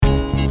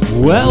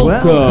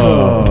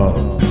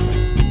Welcome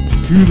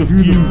to the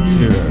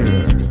future.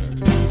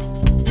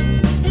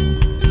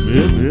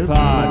 This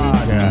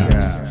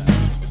podcast,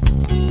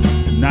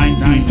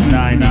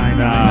 1999.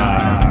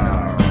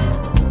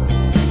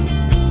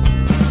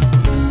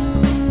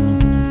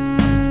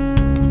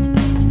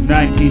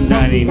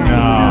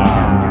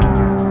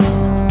 1999.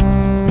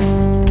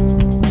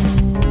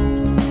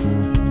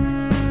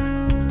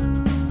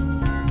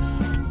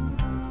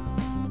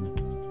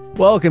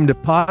 Welcome to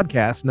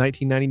Podcast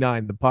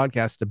 1999, the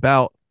podcast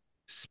about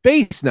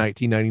Space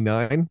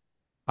 1999.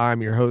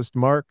 I'm your host,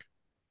 Mark.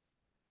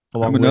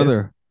 I'm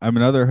another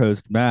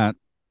host, Matt.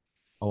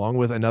 Along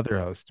with another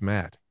host,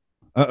 Matt.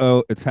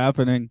 Uh-oh, it's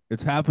happening.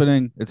 It's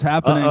happening. It's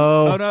happening.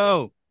 Uh-oh. Oh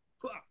no.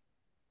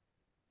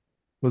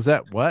 Was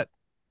that what?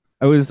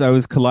 I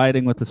was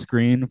colliding with the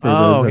screen for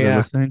those that are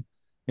listening.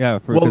 Yeah,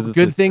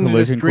 good thing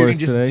the screen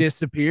just today.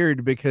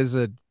 disappeared because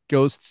a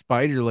ghost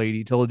spider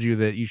lady told you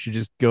that you should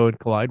just go and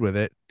collide with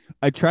it.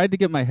 I tried to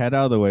get my head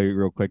out of the way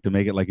real quick to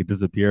make it like it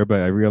disappear,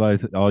 but I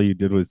realized that all you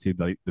did was see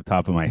like the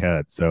top of my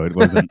head, so it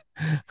wasn't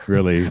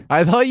really.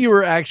 I thought you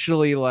were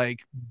actually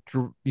like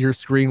your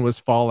screen was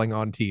falling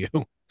onto you.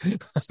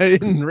 I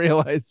didn't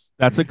realize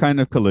That's a kind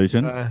of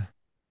collision.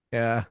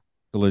 Yeah.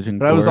 Collision.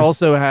 But course.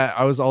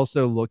 I was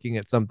also looking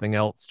at something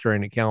else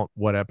trying to count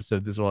what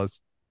episode this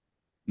was.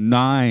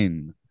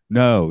 9.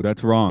 No,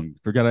 that's wrong.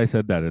 Forget I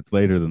said that. It's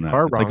later than that. It's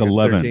wrong. like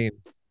 11. 13.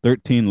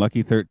 13,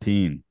 lucky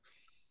 13.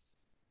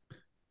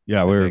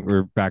 Yeah,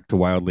 we're back to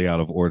wildly out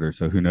of order.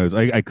 So who knows?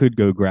 I could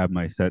go grab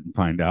my set and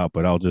find out,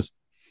 but I'll just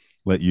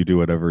let you do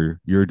whatever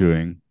you're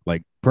doing.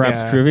 Like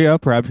perhaps trivia.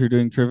 Perhaps you're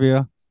doing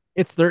trivia.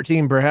 It's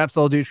 13. Perhaps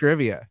I'll do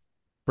trivia.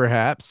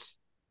 Perhaps.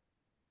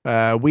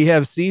 We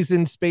have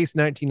seasoned Space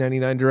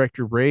 1999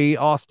 director Ray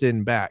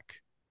Austin back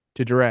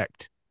to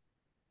direct.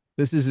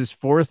 This is his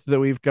fourth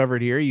that we've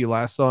covered here. You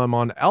last saw him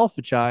on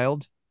Alpha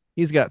Child.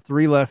 He's got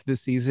 3 left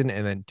this season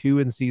and then 2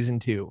 in season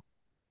 2.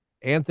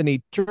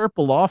 Anthony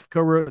Terpeloff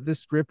co-wrote this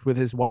script with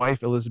his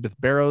wife, Elizabeth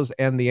Barrows,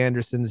 and the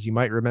Andersons. You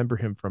might remember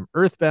him from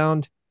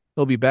Earthbound.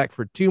 He'll be back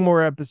for 2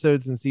 more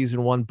episodes in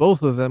season 1,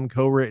 both of them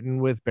co-written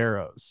with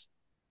Barrows.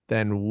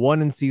 Then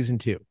 1 in season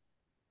 2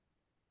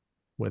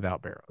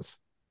 without Barrows.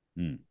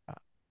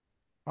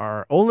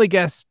 Our only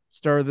guest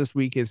star this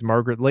week is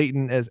Margaret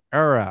Leighton as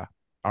Ara.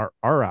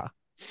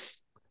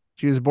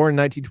 She was born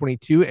in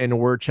 1922 in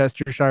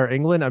Worcestershire,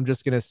 England. I'm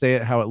just going to say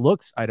it how it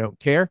looks. I don't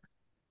care.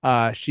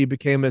 She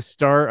became a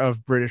star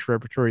of British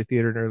repertory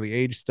theater at an early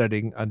age,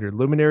 studying under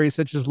luminaries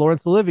such as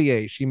Laurence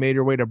Olivier. She made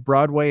her way to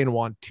Broadway and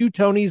won 2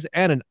 Tonys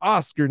and an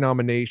Oscar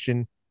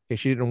nomination. Okay,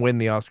 she didn't win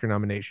the Oscar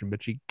nomination,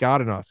 but she got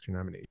an Oscar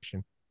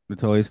nomination.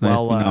 It's always nice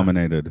to be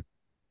nominated.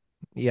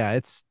 Yeah,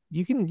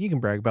 you can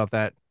brag about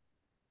that.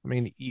 I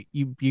mean,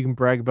 you can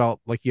brag about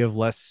like you have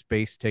less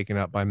space taken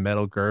up by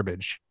metal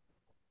garbage.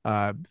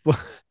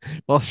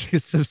 While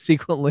she's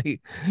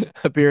subsequently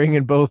appearing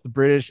in both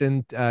British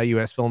and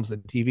U.S. films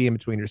and TV. In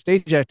between her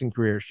stage acting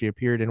career, she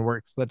appeared in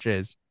works such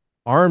as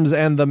Arms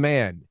and the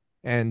Man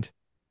and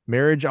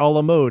Marriage a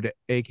la Mode,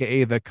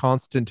 aka The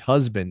Constant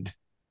Husband.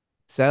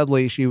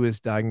 Sadly, she was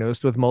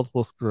diagnosed with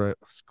multiple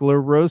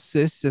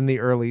sclerosis in the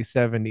early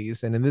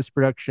 70s, and in this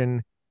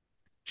production,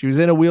 she was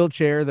in a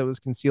wheelchair that was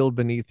concealed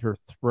beneath her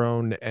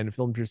throne and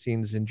filmed her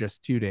scenes in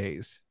just 2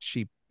 days.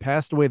 She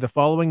passed away the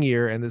following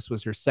year, and this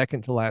was her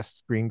second to last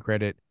screen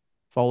credit,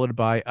 followed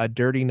by A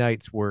Dirty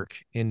Night's Work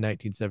in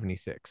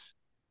 1976.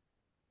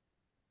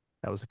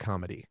 That was a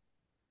comedy.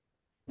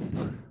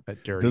 A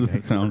Dirty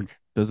Night's Work.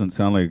 Doesn't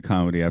sound like a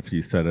comedy after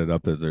you set it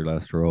up as their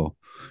last role.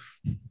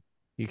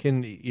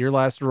 Your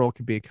last role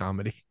could be a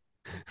comedy.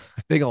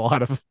 I think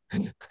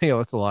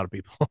that's a lot of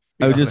people.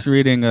 I was just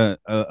reading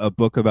a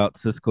book about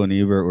Siskel and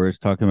Ebert where it's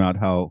talking about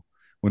how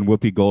when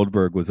Whoopi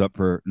Goldberg was up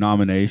for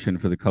nomination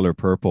for The Color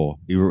Purple,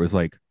 Ebert was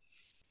like,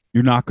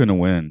 "You're not going to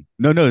win."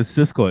 No, it's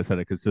Siskel. I said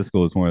it because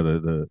Siskel is more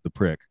of the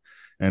prick,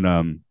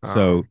 and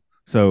so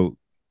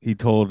he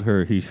told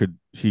her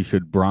she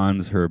should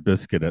bronze her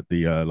biscuit at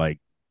the like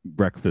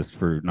breakfast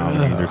for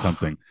nominees or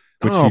something,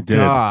 which she did.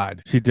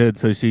 God. She did.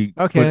 So she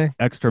put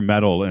extra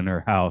metal in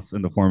her house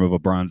in the form of a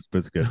bronzed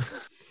biscuit.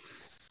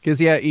 Because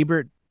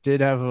Ebert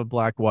did have a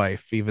black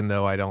wife, even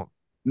though I don't.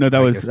 No, that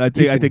was I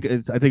think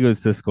it was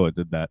Siskel that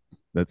did that.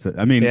 That's it.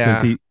 I mean,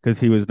 because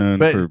he was known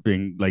for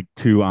being like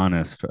too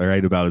honest,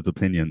 right, about his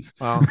opinions.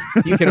 Well,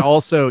 you can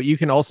also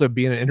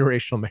be in an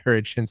interracial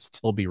marriage and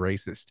still be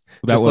racist.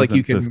 Well, just like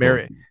you can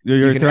marry.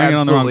 You're throwing it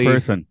on the wrong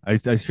person. I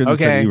shouldn't have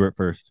said Ebert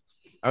first.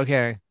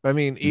 Okay, I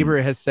mean,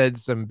 Ebert has said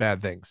some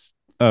bad things.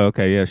 Oh,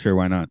 okay, yeah, sure,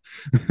 why not?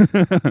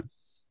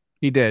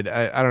 He did.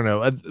 I don't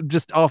know.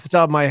 Just off the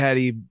top of my head,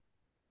 he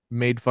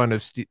made fun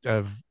of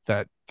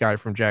that guy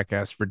from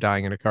Jackass for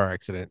dying in a car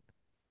accident.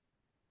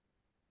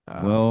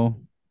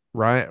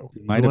 Right.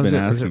 You might have been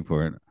asking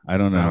for it. I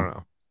don't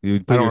know.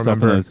 You put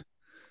yourself in those.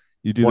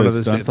 You do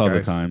those stunts all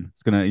the time.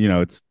 It's gonna,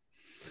 it's.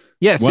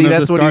 Yeah. One see, of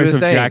that's the what he stars was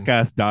of saying.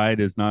 Jackass died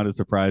is not a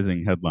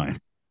surprising headline.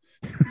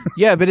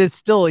 Yeah, but it's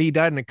still he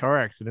died in a car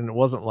accident. It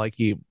wasn't like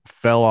he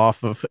fell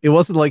off of. It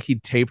wasn't like he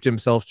taped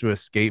himself to a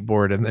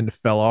skateboard and then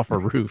fell off a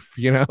roof.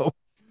 You know?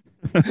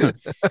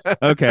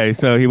 Okay,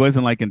 so he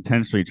wasn't like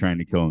intentionally trying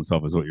to kill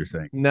himself, is what you're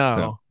saying. So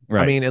No, I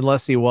right. mean,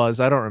 unless he was.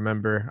 I don't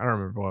remember. I don't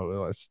remember what it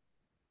was.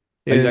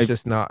 I, It was I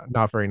just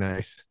not very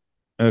nice.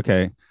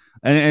 okay.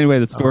 And anyway,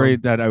 the story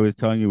Um, that I was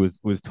telling you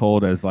was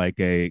told as like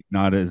a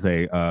not as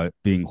a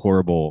being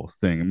horrible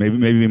thing.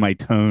 Maybe my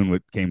tone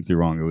came through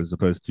wrong. It was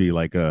supposed to be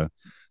like a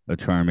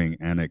charming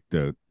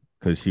anecdote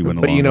because she went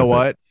but you along know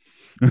with it.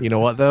 what? You know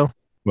what though?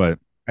 But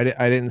I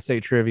didn't say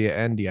trivia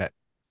end yet.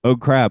 oh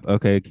crap.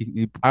 Okay,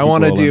 keep, I keep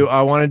want to do rolling.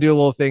 I want to do a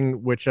little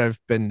thing which I've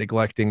been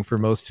neglecting for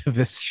most of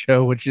this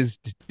show, which is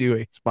to do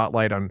a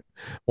spotlight on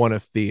one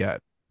of the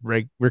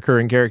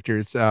recurring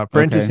characters,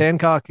 Prentice Okay.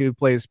 Hancock, who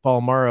plays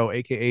Paul Morrow,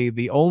 aka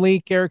the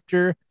only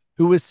character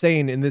who was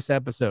sane in this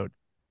episode.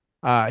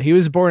 He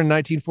was born in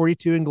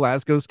 1942 in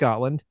Glasgow,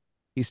 Scotland.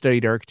 He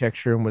studied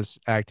architecture and was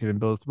active in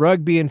both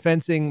rugby and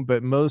fencing,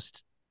 but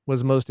most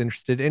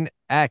interested in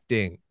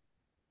acting.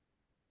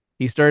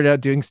 He started out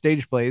doing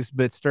stage plays,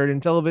 but started in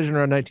television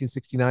around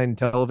 1969. And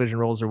television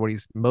roles are what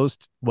he's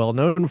most well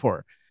known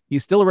for.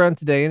 He's still around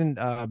today and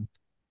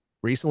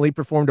recently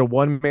performed a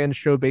one-man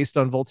show based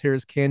on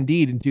Voltaire's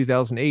Candide in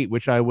 2008,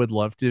 which I would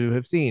love to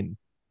have seen.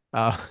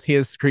 He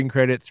has screen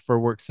credits for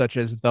work such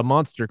as The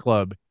Monster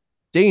Club,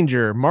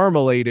 Danger,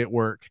 Marmalade at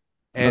Work,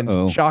 and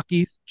Uh-oh.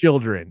 Chalky's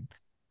Children.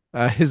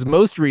 His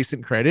most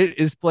recent credit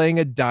is playing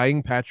a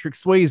dying Patrick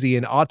Swayze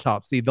in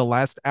Autopsy: The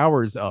Last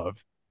Hours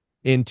of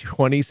in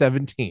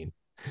 2017.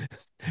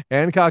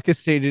 Hancock has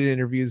stated in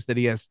interviews that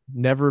he has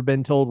never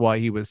been told why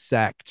he was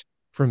sacked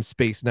from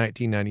Space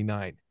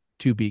 1999.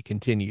 To be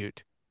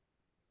continued.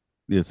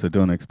 Yeah, so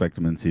don't expect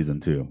him in season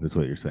 2, is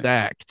what you're saying.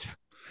 Sacked.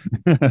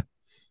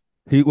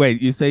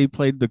 You say he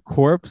played the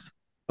corpse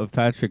of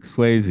Patrick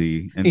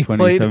Swayze in He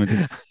played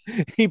 2017.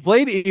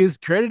 he was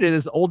credited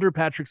as older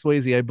Patrick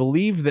Swayze. I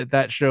believe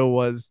that show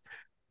was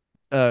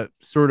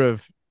sort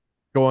of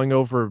going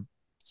over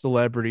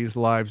celebrities'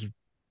 lives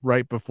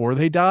right before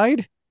they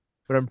died,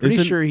 but I'm pretty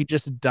Isn't sure he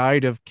just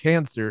died of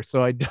cancer.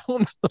 So I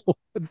don't know what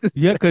this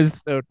yeah,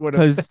 episode would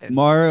have because been.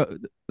 Mara,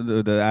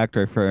 the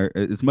actor for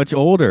is much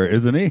older,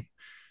 isn't he?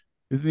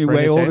 Isn't he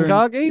way Prentice older?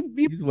 Hancock,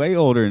 He's way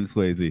older than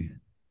Swayze.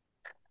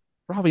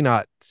 probably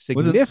not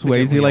Wasn't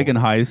Swayze significantly like in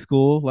older. high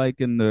school, like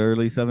in the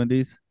early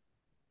 70s?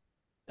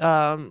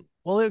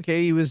 Well,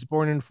 okay, he was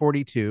born in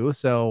 42.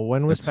 So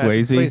when was That's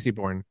Patrick Swayze. Swayze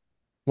born?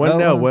 When Oh,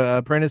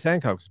 no, Prentice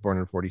Hancock was born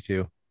in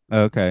 42.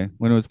 okay.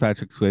 When was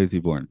Patrick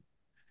Swayze born?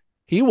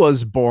 He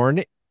was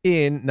born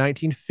in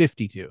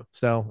 1952.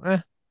 So,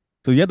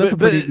 So yeah, that's a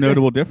but pretty but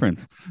notable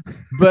difference.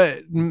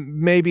 but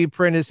maybe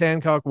Prentice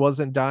Hancock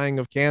wasn't dying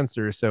of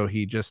cancer, so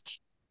he just,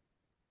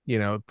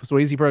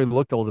 Swayze probably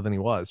looked older than he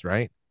was,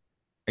 right?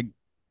 I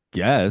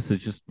guess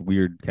it's just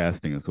weird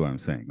casting, is what I'm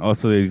saying.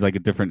 Also, he's like a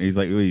different. He's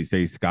like, what do you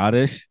say,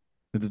 Scottish?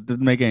 It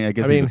doesn't make any. I I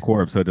guess he's a mean,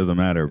 corpse, so it doesn't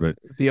matter. But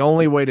the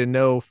only way to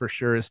know for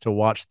sure is to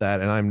watch that,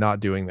 and I'm not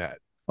doing that.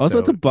 also,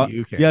 it's So a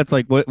you yeah. can. It's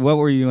like what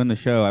were you in the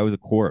show? I was a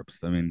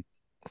corpse. I mean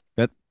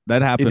that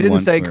It happened didn't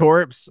once. say Where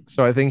corpse,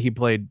 so I think he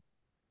played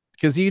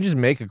because you just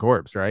make a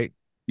corpse, right?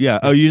 yeah.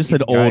 Oh, It's you just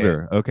said CGI it.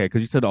 older. Okay,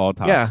 because you said Yeah.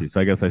 autopsy.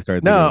 So I guess I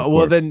started thinking of a No,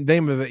 well the corpse.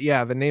 name of it,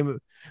 yeah, the name of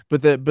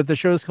but the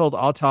show is called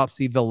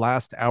Autopsy: The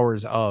Last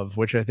Hours of,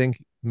 which I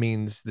think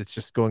means it's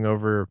just going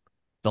over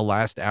the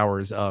last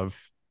hours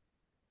of,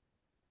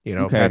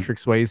 Okay, Patrick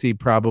Swayze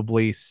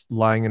probably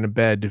lying in a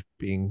bed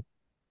being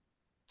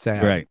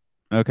sad. right.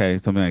 Okay,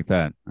 something like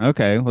that.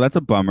 Okay, well that's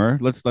a bummer.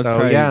 Let's So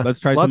try yeah, let's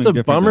try lots something of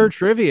different bummer then.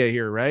 trivia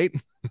here, right?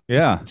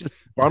 Yeah, Just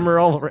bummer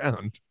all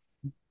around.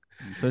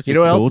 such You a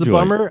know what else is a killjoy.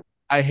 bummer?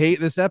 I hate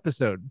this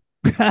episode.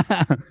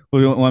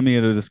 Well, you want me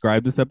to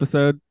describe this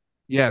episode?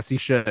 Yes, he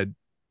should.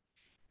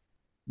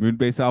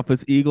 Moonbase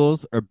Alpha's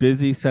Eagles are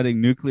busy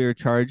setting nuclear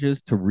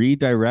charges to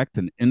redirect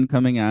an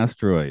incoming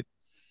asteroid.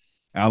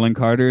 Alan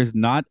Carter is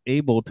not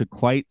able to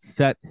quite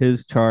set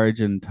his charge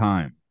in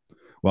time.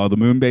 While the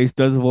Moonbase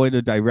does avoid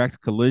a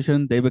direct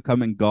collision, they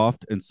become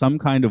engulfed in some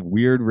kind of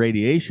weird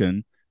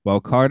radiation while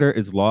Carter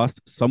is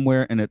lost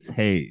somewhere in its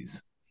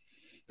haze.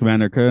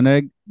 Commander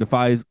Koenig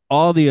defies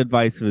all the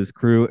advice of his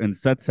crew and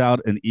sets out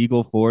in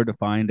Eagle 4 to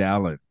find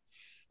Alan.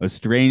 A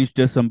strange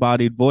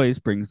disembodied voice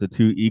brings the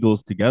two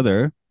Eagles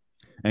together,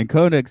 and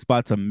Koenig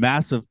spots a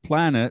massive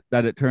planet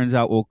that it turns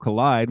out will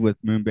collide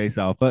with Moonbase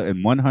Alpha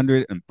in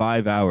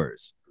 105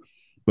 hours.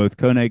 Both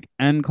Koenig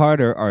and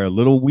Carter are a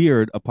little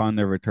weird upon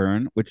their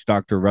return, which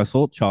Dr.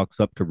 Russell chalks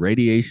up to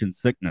radiation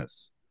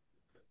sickness.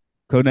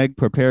 Koenig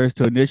prepares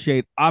to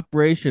initiate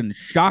Operation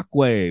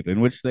Shockwave, in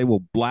which they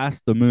will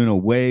blast the moon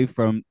away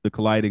from the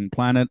colliding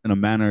planet in a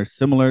manner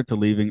similar to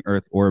leaving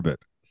Earth orbit.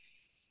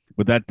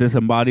 With that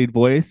disembodied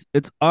voice,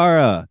 it's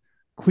Ara,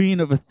 Queen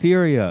of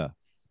Etheria,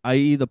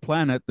 i.e., the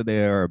planet that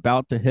they are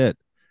about to hit.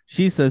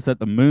 She says that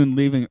the moon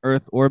leaving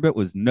Earth orbit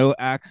was no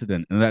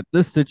accident and that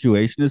this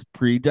situation is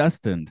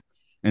predestined.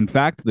 In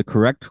fact, the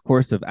correct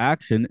course of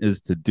action is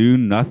to do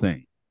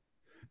nothing.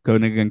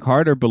 Koenig and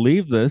Carter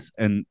believe this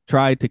and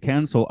try to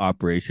cancel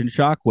Operation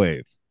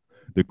Shockwave.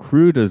 The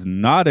crew does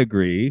not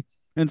agree,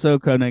 and so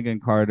Koenig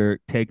and Carter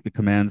take the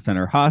command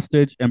center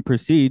hostage and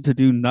proceed to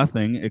do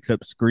nothing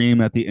except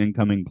scream at the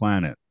incoming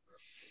planet.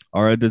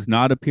 Aura does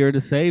not appear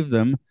to save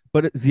them,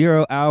 but at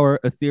 0 hour,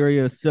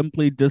 Etheria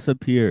simply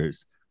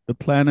disappears. The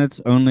planet's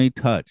only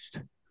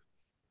touched.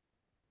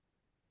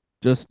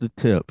 Just the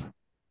tip.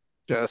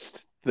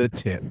 Just the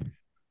tip.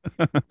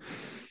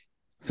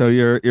 So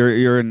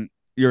you're in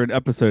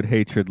episode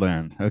hatred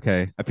land.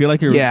 Okay, I feel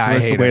like you're Yeah, I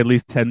supposed to hate wait it. at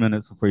least 10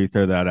 minutes before you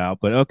throw that out.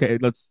 But okay,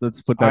 let's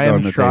put that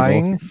on the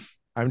table.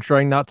 I'm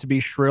trying not to be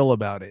shrill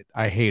about it.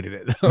 I hated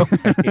it though.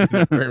 I hated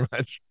it very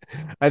much.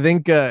 I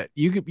think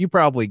you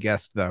probably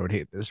guessed that I would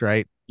hate this,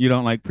 right? You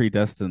don't like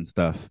predestined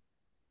stuff.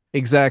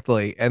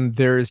 Exactly. And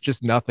there's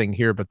just nothing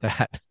here but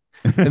that.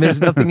 And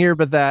there's nothing here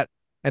but that.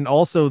 And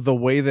also the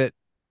way that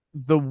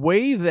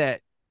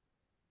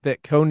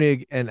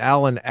Koenig and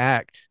Alan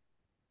act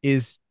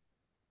is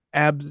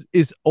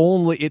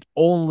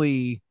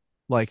only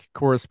like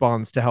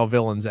corresponds to how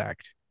villains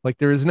act. Like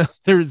there's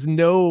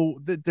no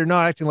they're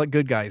not acting like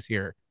good guys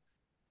here.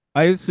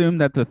 I assume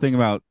that the thing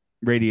about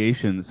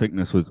radiation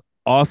sickness was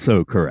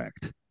also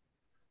correct.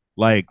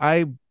 Like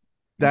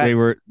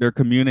they're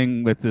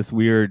communing with this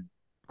weird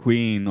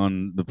queen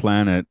on the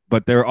planet,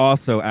 but they're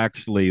also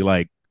actually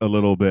like a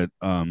little bit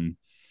well,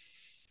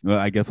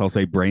 I guess I'll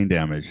say brain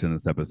damaged in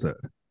this episode.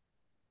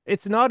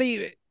 It's not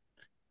even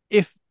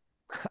if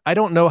I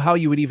don't know how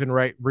you would even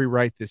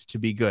rewrite this to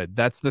be good.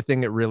 That's the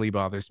thing that really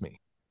bothers me.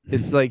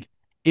 It's like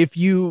if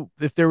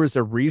there was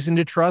a reason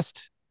to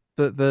trust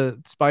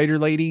the spider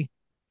lady,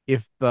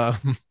 if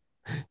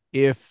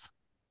if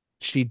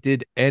she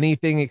did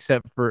anything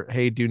except for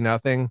hey, do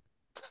nothing,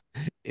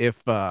 if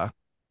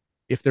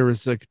there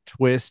was a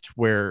twist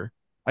where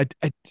I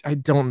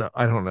don't know.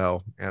 I don't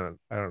know. I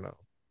don't know.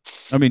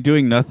 I mean,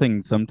 doing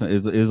nothing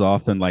sometimes is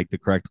often like the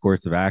correct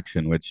course of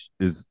action, which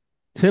is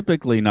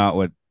typically not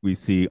what we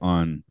see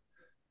on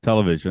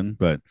television,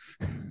 but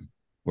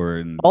we're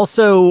in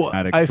Also,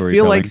 I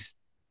storytelling.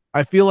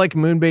 feel like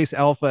Moonbase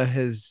Alpha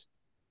has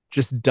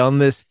just done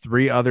this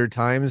 3 other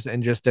times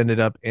and just ended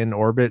up in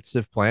orbits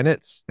of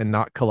planets and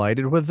not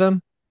collided with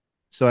them.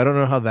 So I don't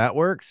know how that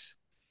works.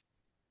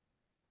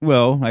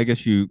 Well, I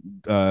guess you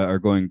are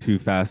going too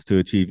fast to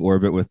achieve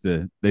orbit with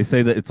the. They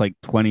say that it's like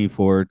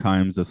 24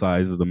 times the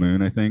size of the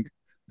moon, I think.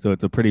 So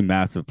it's a pretty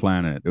massive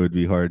planet. It would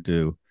be hard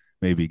to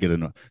maybe get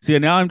enough. See,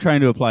 now I'm trying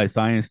to apply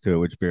science to it,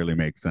 which barely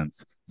makes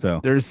sense.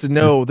 So There's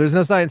no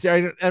science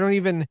here. I don't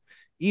even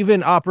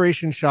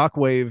Operation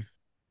Shockwave.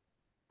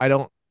 I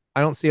don't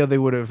see how they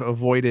would have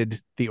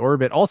avoided the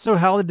orbit. Also,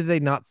 how did they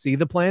not see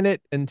the planet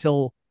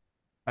until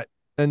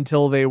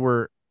they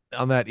were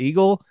on that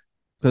Eagle?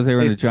 because they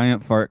were in a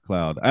giant fart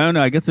cloud. I don't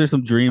know. I guess there's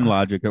some dream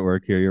logic at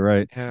work here. You're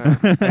right.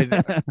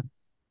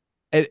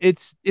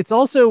 It's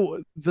also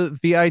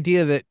the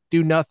idea that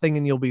do nothing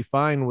and you'll be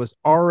fine we've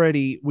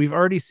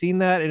already seen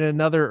that in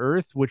Another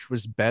Earth, which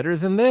was better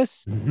than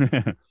this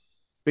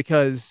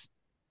because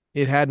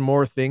it had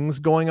more things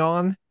going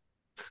on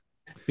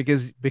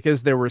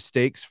because there were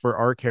stakes for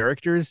our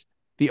characters.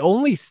 The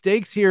only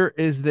stakes here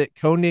is that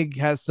Koenig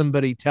has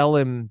somebody tell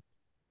him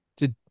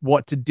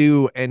what to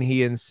do, and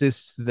he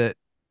insists that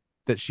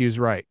she was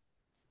right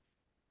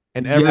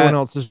and everyone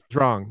else is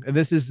wrong. And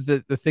this is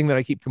the thing that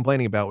I keep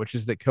complaining about, which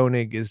is that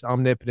Koenig is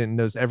omnipotent and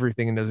knows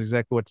everything and knows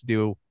exactly what to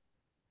do,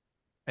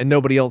 and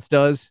nobody else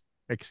does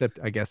except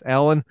I guess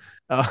Alan.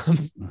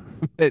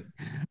 But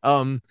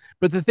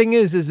the thing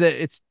is that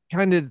it's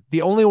kind of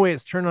the only way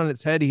it's turned on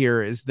its head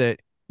here is that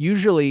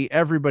usually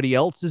everybody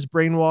else is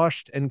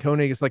brainwashed and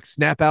Koenig is like,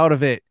 snap out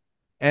of it.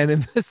 And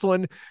in this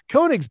one,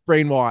 Koenig's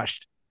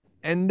brainwashed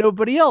and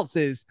nobody else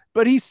is,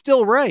 but he's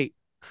still right.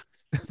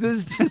 This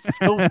is just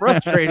so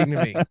frustrating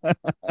to me.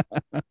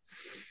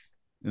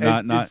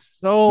 Not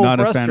so not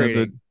frustrating. a fan of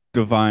the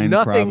divine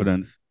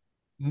providence.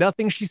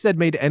 Nothing she said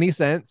made any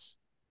sense.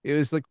 It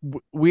was like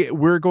we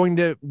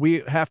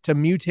have to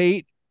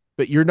mutate,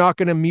 but you're not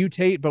going to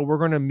mutate, but we're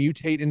going to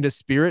mutate into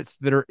spirits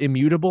that are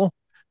immutable.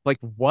 Like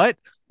what?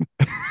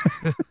 You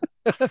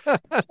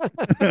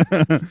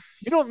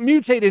don't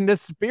mutate into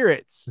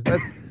spirits.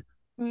 That's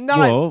not.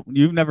 Well,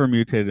 you've never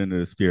mutated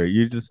into a spirit.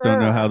 You just don't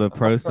know how the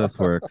process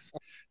works,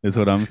 is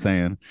what I'm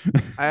saying.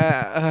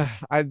 I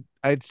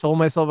told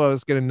myself I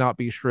was going to not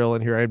be shrill,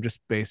 and here I'm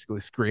just basically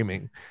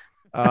screaming.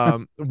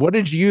 What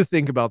did you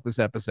think about this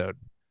episode?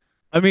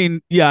 I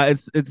mean, yeah,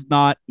 it's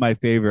not my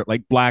favorite.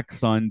 Like Black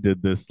Sun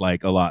did this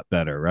like a lot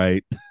better,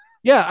 right?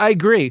 Yeah, I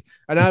agree.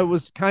 And I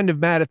was kind of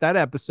mad at that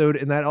episode,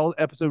 and that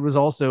episode was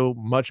also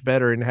much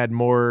better and had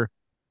more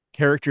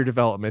character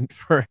development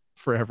for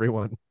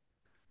everyone.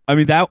 I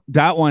mean,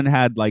 that one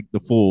had like the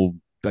full.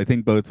 I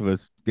think both of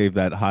us gave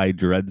that high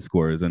dread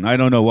scores, and I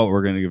don't know what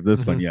we're going to give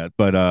this one yet,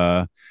 but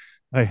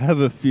I have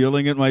a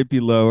feeling it might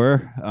be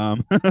lower,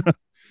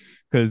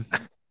 because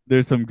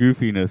there's some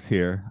goofiness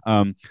here.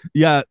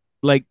 Yeah,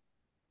 like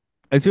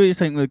I see what you're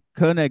saying. Like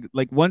Koenig,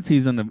 like once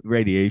he's in the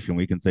radiation,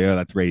 we can say, oh,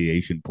 that's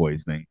radiation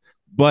poisoning.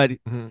 But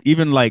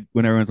even like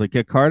when everyone's like,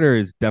 yeah, Carter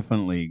is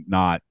definitely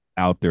not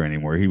out there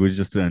anymore. He was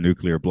just in a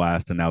nuclear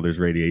blast, and now there's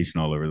radiation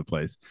all over the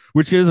place,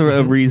 which is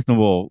a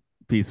reasonable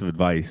piece of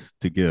advice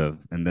to give.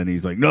 And then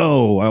he's like,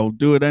 "No, I'll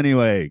do it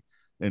anyway."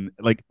 And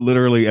like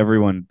literally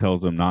everyone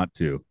tells him not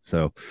to.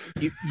 So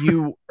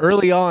you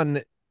early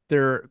on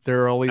there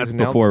are all these That's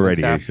announcements before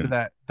radiation.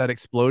 after that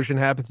explosion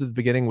happens at the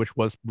beginning, which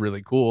was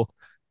really cool.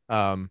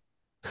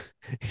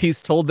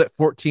 He's told that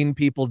 14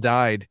 people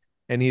died,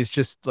 and he's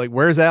just like,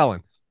 "Where's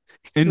Alan?"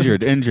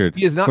 injured.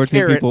 He does not 14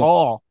 care people. at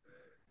all.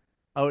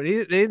 Oh,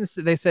 they didn't.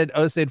 They said,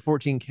 "Oh, they said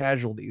 14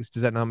 casualties."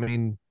 Does that not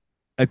mean?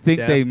 I think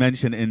Death? they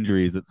mentioned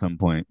injuries at some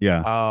point.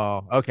 Yeah.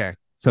 Oh, okay,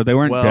 So they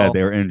weren't well, dead;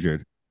 they were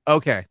injured.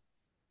 okay.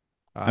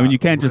 I mean, you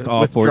can't just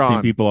off 14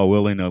 withdrawn. people all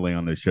willy nilly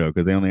on this show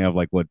because they only have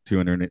like what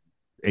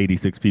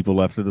 286 people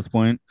left at this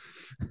point.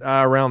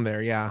 Around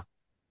there, yeah.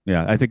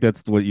 Yeah, I think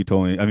that's what you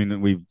told me. I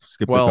mean, we've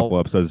skipped a couple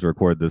episodes to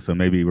record this, so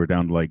maybe we're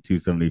down to like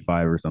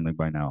 275 or something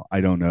by now.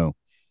 I don't know.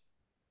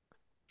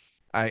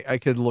 I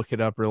could look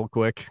it up real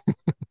quick.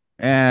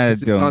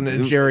 It's on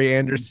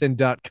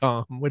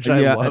jerryanderson.com, which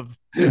I love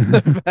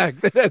the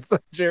fact that it's on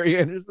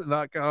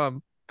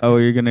jerryanderson.com. Oh,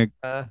 you're gonna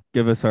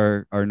give us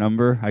our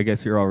number? I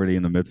guess you're already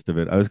in the midst of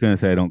it. I was gonna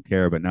say I don't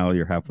care, but now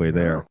you're halfway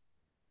there.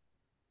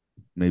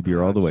 Maybe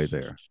you're all the way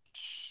there.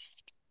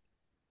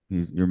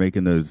 You're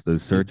making those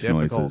search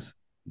noises,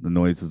 the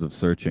noises of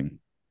searching.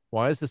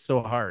 Why is this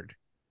so hard?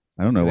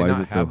 I don't know. Why is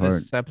it so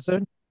hard? This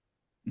episode?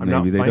 I'm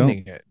Maybe not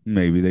finding it.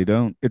 Maybe they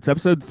don't. It's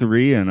episode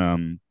 3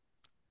 and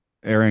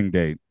airing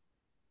date.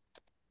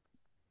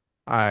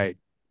 I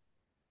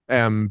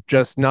am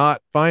just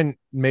not fine.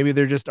 Maybe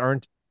there just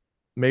aren't.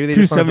 Maybe they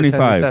just aren't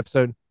 275 this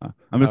episode.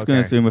 I'm just going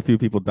to assume a few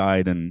people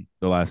died in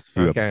the last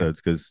few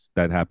episodes because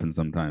that happens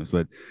sometimes.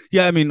 But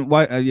yeah, I mean,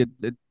 why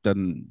it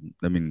doesn't?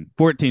 I mean,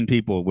 14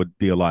 people would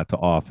be a lot to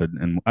off,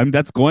 and I mean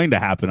that's going to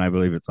happen, I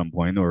believe, at some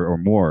point or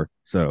more.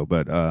 So,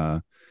 but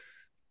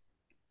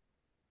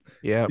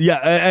yeah.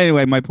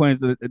 Anyway, my point is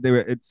that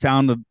it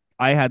sounded.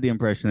 I had the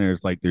impression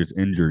there's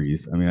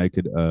injuries. I mean, I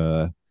could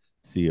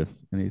see if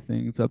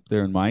anything's up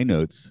there in my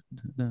notes.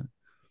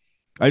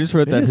 I just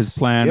wrote that his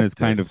plan is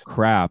kind of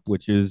crap,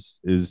 which is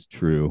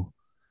true.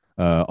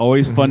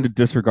 Always fun to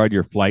disregard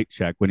your flight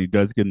check. When he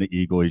does get in the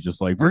Eagle, he's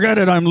just like, forget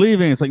it, I'm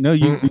leaving. It's like, no,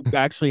 you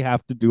actually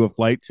have to do a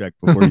flight check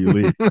before you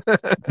leave.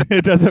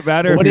 It doesn't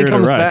matter if you're in a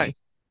rush. Back,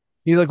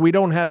 he's like, we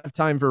don't have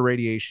time for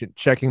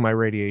checking my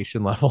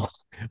radiation level.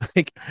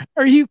 Like,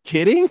 are you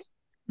kidding?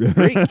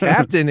 Great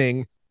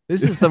captaining.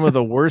 This is some of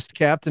the worst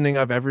captaining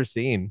I've ever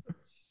seen.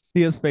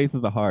 He has faith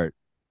of the heart.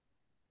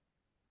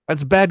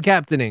 That's bad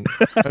captaining.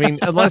 I mean,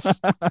 unless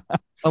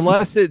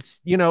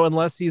it's,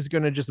 unless he's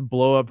going to just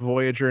blow up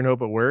Voyager and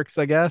hope it works,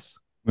 I guess.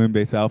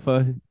 Moonbase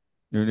Alpha?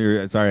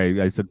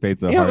 Sorry, I said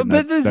faith of the heart. Yeah,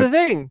 but this is the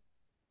thing.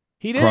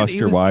 He didn't. Crossed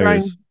your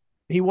wires.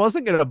 He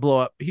wasn't going to blow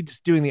up. He's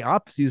just doing the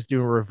opposite. He was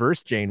doing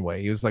reverse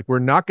Janeway. He was like, we're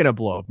not going to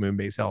blow up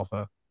Moonbase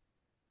Alpha.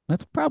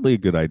 That's probably a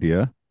good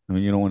idea. I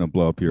mean, you don't want to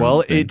blow up your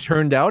Well, it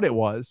turned out it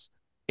was.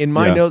 In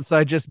my notes,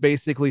 I just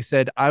basically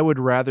said, I would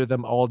rather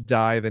them all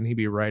die than he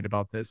be right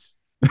about this.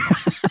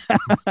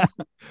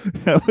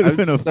 That would have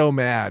been so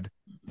mad.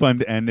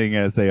 Fun ending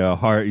as a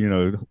heart,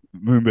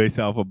 Moonbase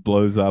Alpha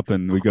blows up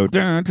and we go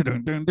dun,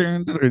 dun, dun,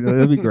 dun, dun.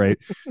 That'd be great.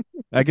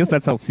 I guess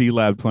that's how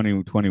C-Lab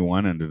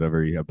 2021 ended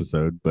every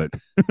episode, but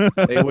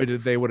they would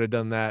have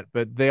done that,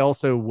 but they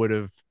also would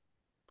have.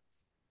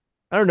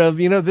 I don't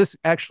know. This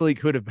actually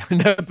could have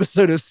been an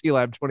episode of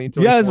C-Lab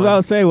 2021. Yeah, I was about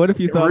to say, what if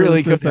you thought really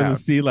of this as a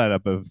C-Lab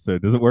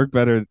episode? Does it work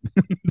better?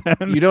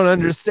 You don't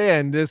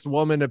understand. This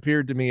woman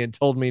appeared to me and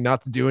told me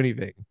not to do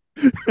anything.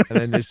 And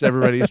then just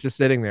everybody's just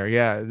sitting there.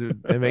 Yeah,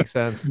 it makes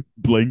sense.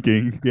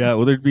 Blinking. Yeah,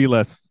 well, there'd be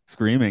less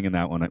screaming in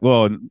that one.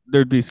 Well,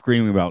 there'd be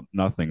screaming about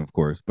nothing, of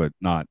course, but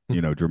not,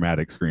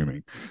 dramatic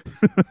screaming.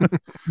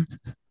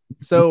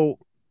 So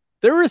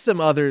there were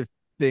some other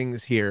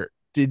things here.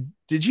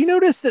 Did you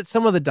notice that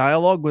some of the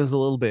dialogue was a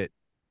little bit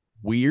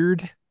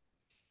weird?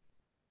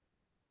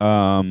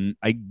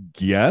 I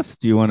guess.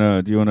 Do you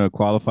wanna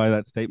qualify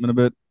that statement a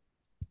bit?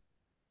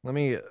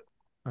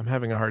 I'm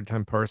having a hard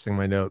time parsing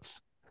my notes.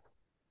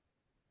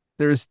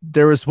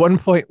 There was one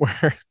point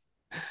where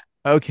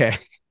okay.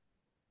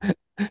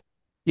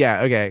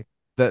 Yeah, okay.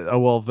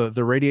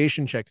 The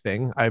radiation check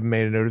thing, I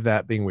made a note of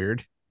that being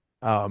weird.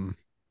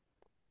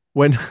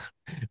 When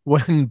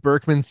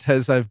Berkman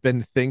says I've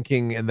been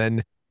thinking, and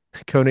then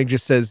Koenig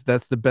just says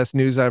that's the best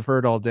news I've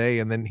heard all day,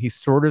 and then he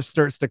sort of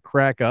starts to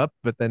crack up,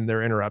 but then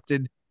they're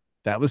interrupted.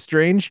 That was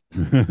strange.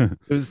 It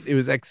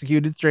was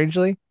executed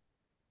strangely.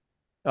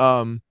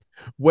 When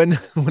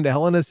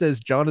Helena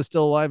says John is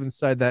still alive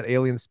inside that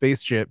alien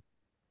spaceship,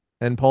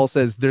 and Paul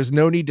says there's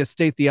no need to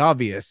state the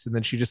obvious, and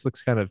then she just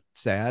looks kind of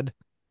sad.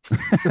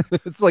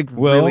 It's like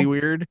really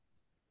weird.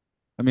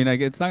 I mean,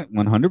 it's not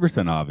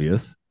 100%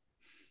 obvious.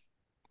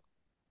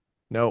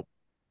 Nope.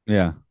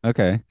 Yeah.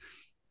 Okay.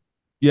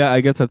 Yeah,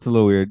 I guess that's a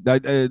little weird.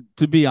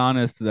 To be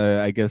honest,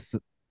 I guess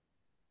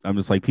I'm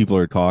just like people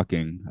are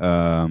talking.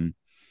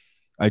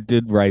 I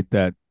did write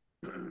that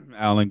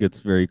Alan gets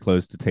very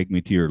close to take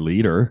me to your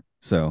leader.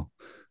 So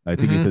I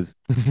think he Mhm. says,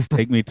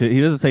 "Take me to."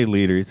 He doesn't say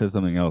leader. He says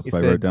something else. He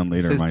But I wrote said, down he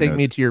later in says, my take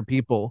me notes. to your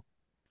people.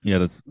 Yeah,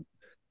 that's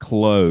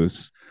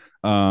close.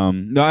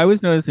 No, I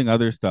was noticing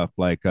other stuff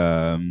like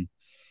Yeah.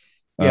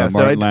 So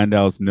Martin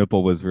Landau's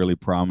nipple was really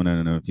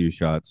prominent in a few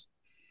shots.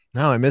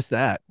 no, I missed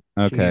that.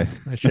 Okay,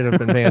 Jeez, I should have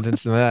been paying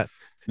attention to that.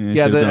 yeah,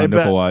 Yeah. should have been on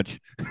nipple But watch.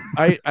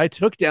 I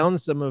took down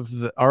some of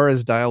the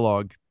Ara's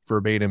dialogue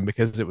verbatim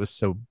because it was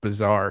so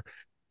bizarre.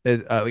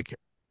 Like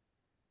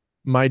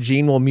my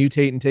gene will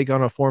mutate and take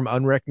on a form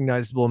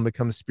unrecognizable and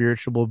become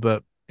spiritual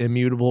but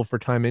immutable for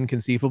time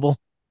inconceivable.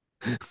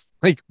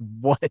 Like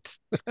what?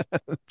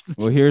 It's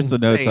Well, just here's the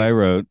notes I insane.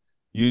 wrote.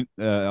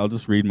 I'll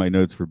just read my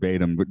notes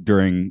verbatim. But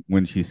during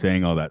when she's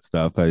saying all that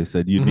stuff, I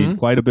said you'd need Mm-hmm.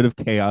 quite a bit of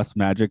chaos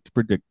magic to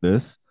predict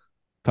this.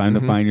 Time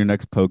to Mm-hmm. find your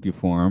next Poke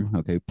form.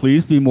 Okay,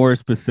 please be more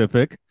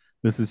specific.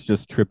 This is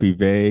just trippy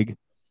vague.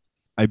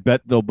 I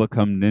bet they'll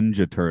become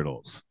Ninja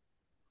Turtles.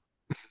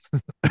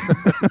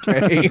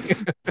 Okay.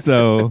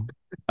 So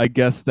I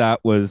guess that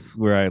was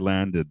where I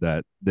landed,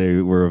 that they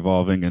were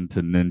evolving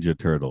into Ninja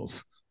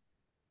Turtles.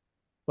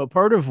 But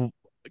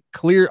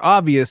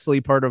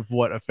obviously, part of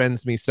what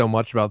offends me so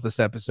much about this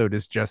episode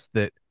is just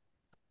that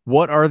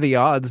what are the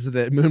odds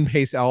that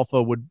Moonbase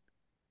Alpha would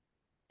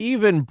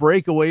even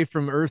break away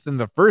from Earth in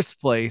the first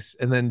place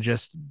and then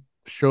just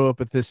show up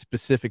at this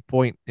specific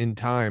point in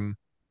time?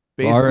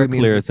 Laura Basically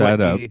means clears this might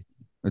that up. be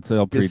It's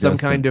all just some predestined.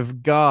 kind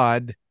of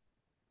god.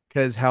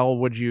 Because how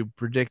would you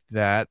predict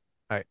that?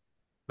 I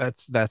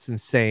that's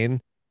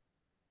insane.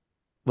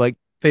 Like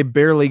they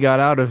barely got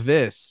out of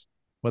this,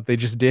 what they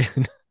just did.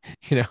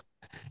 you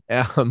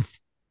um,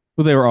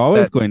 Well, they were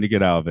always that going to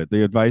get out of it.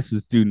 The advice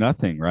was do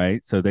nothing,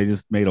 right? So they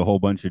just made a whole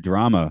bunch of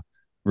drama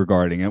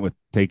regarding it with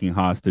taking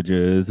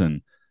hostages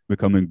and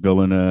becoming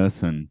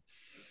villainous. And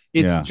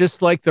it's yeah,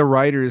 just like the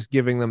writers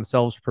giving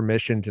themselves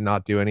permission to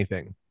not do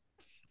anything.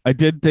 I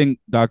did think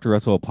Dr.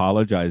 Russell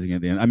apologizing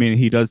at the end. I mean,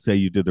 he does say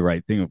you did the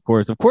right thing, of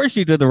course. Of course,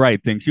 she did the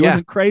right thing. She Yeah,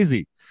 wasn't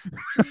crazy.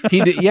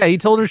 he did. Yeah, he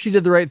told her she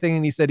did the right thing,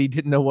 and he said he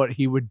didn't know what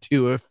he would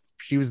do if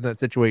she was in that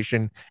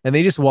situation. And then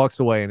he just walks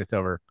away, and it's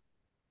over.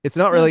 It's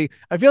not Yeah. really.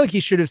 I feel like he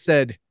should have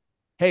said,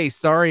 "Hey,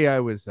 sorry, I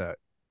was a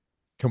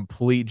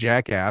complete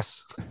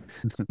jackass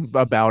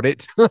about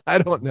it." I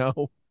don't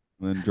know.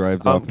 And then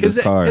drives off in his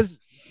Because car.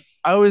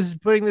 I was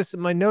putting this in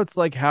my notes,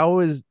 like how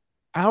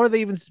are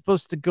they even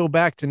supposed to go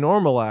back to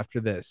normal after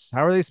this?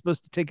 How are they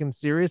supposed to take him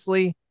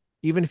seriously,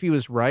 even if he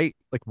was right?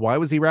 Like, why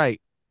was he right?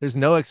 There's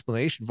no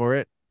explanation for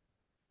it.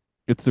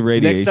 It's the Next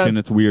radiation. time,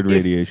 It's weird if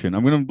radiation.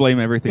 I'm going to blame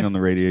everything if on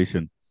the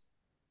radiation.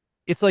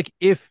 it's like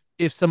if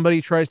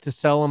somebody tries to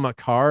sell him a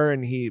car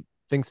and he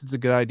thinks it's a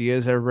good idea,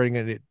 is everybody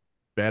going to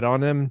bet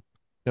on him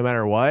no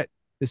matter what?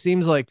 It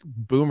seems like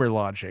boomer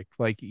logic.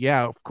 Like,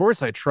 yeah, of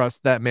course I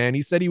trust that man.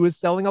 He said he was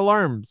selling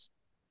alarms.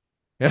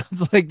 Yeah,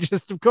 it's like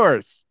just of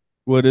course.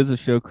 Well, it is a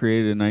show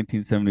created in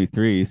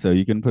 1973, so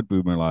you can put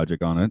boomer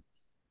logic on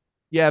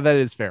Yeah, that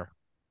is fair.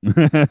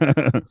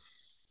 it.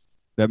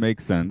 That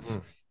makes sense.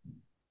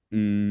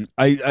 Mm.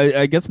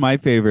 I guess my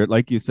favorite,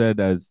 like you said,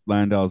 as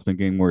Landau's been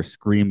getting more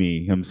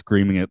screamy, him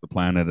screaming at the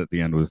planet at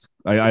the end was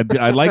I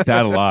like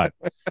that a lot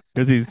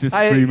because he's just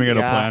screaming at a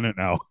Yeah, planet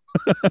now.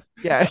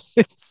 yeah,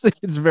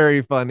 it's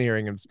very fun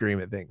hearing him scream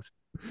at things.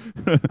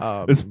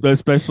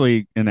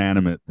 Especially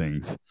inanimate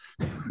things.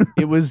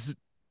 It was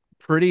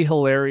pretty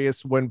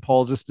hilarious when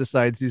Paul just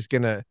decides he's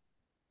gonna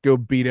go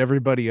beat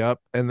everybody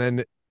up, and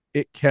then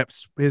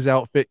his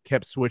outfit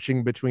kept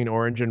switching between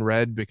orange and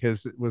red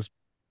because it was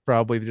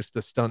probably just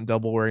a stunt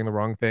double wearing the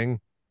wrong thing.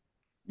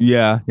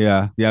 Yeah.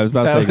 I was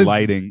about to That say was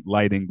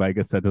lighting, but I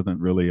guess that doesn't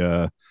really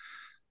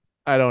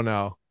I don't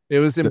know. It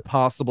was th-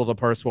 impossible to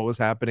parse what was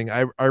happening.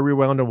 I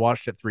rewound and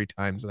watched it 3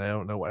 times, and I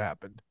don't know what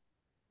happened.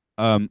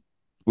 um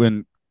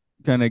when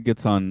kind of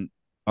gets on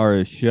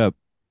our ship.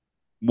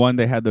 One,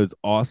 they had those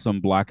awesome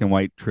black and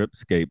white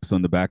tripscapes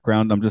on the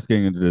background. I'm just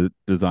getting into the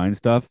design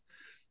stuff.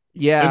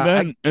 And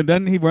Yeah,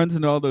 then he runs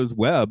into all those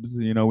webs.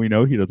 We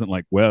know he doesn't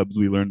like webs.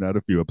 We learned that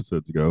a few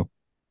episodes ago.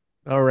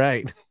 all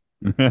right.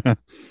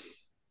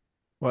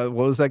 What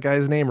was that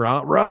guy's name?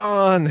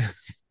 Ron.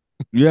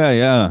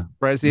 Yeah.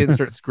 Surprised he didn't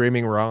start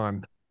screaming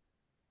Ron.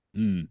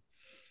 Mm.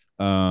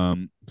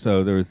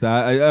 So there was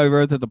that. I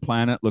wrote that the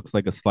planet looks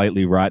like a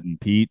slightly rotten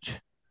peach.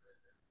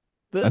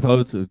 I The thought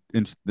it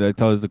was I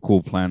thought it was a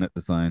cool planet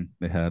design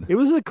they had. It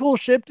was a cool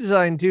ship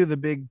design too. The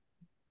big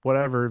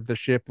whatever, the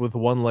ship with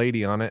one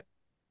lady on it.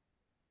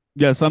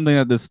 Yeah, something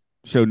that this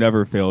show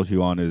never fails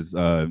you on is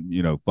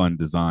fun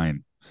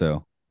design.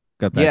 So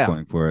got that Yeah.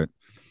 going for it.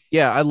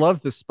 Yeah, I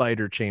love the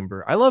spider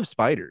chamber. I love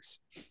spiders.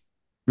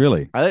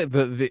 Really? I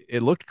the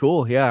it looked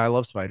cool. Yeah, I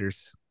love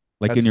spiders.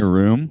 Like in your That's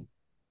room?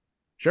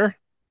 sure.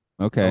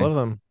 I Okay. love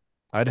them.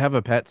 I'd have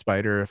a pet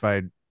spider if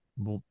I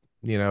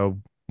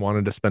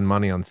wanted to spend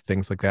money on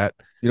things like that.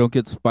 You don't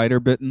get spider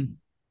bitten?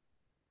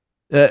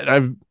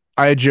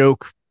 I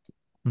joke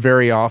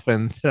very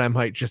often that I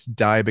might just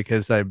die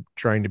because I'm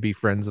trying to be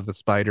friends with a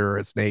spider or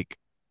a snake,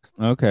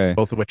 Okay.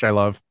 both of which I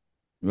love.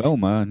 Oh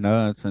my,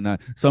 no, that's not.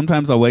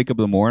 Sometimes I'll wake up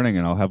in the morning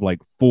and I'll have like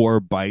four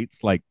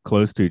bites like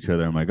close to each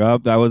other. I'm like, oh,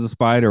 that was a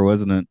spider,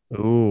 wasn't it?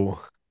 Ooh.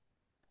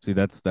 See,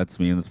 that's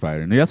me and the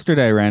spider. And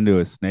yesterday I ran into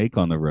a snake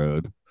on the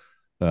road.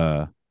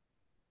 Uh,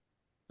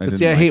 I But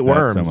see, didn't I like hate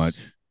that so worms,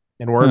 much.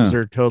 and worms Huh.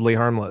 are totally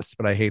harmless,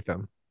 but I hate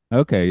them.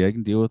 Okay, yeah, I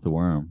can deal with the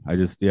worm. I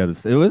just, yeah,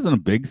 it wasn't a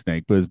big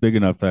snake, but it was big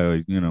enough that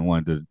I,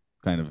 wanted to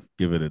kind of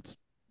give it its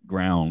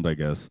ground, I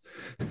guess.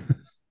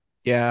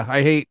 Yeah,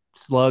 I hate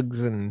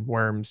slugs and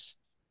worms,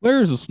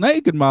 There's a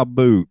snake in my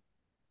boot.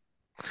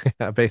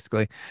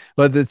 basically.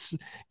 But it's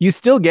you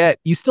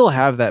still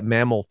have that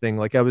mammal thing.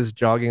 Like I was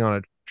jogging on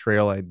a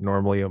trail I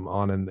normally am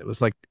on, and it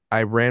was like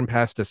I ran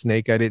past a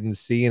snake I didn't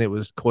see, and it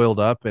was coiled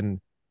up,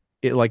 and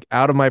it like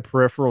out of my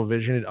peripheral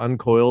vision, it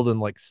uncoiled and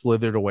like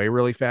slithered away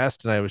really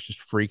fast, and I was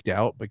just freaked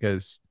out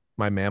because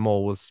my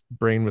mammal was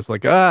brain was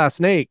like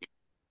snake.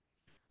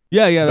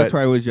 Yeah, yeah, that's But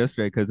where I was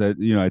yesterday because I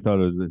thought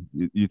it was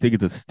you think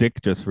it's a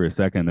stick just for a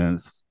second, then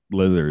it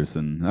slithers,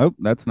 and oh,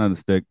 that's not a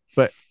stick.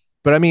 but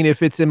but I mean,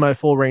 if it's in my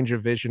full range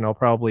of vision, I'll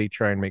probably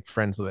try and make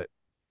friends with it.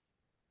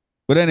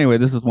 But anyway,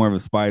 this is more of a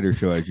spider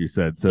show, as you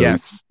said. So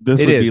Yes, this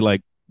it would be is.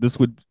 like this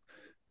would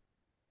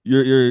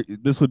your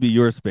this would be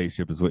your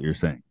spaceship, is what you're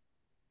saying.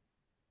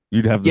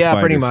 You'd have the Yeah,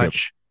 pretty spider ship.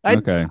 much. I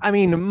Okay. I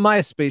mean,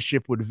 my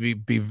spaceship would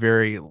be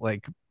very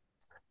like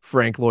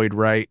Frank Lloyd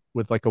Wright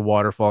with like a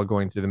waterfall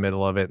going through the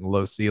middle of it and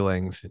low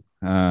ceilings.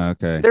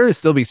 Okay. There would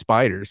still be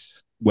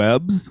spiders.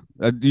 Webs?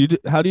 How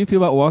do you feel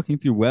about walking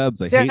through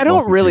webs? I See, I hate don't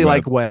walking through really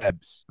like webs.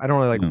 webs. I don't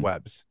really like Hmm.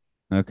 webs.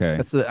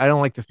 Okay. I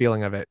don't like the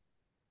feeling of it.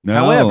 No.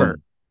 However,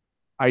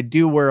 I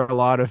do wear a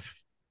lot of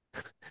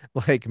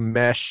like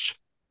mesh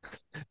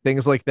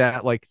things like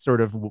that, like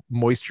sort of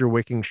moisture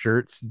wicking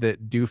shirts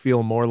that do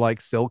feel more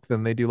like silk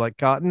than they do like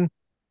cotton.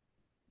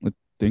 I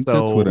think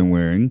that's what So I'm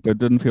wearing, but it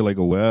doesn't feel like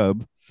a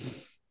web.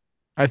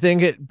 I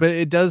think but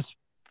it does,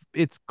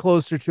 it's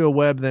closer to a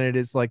web than it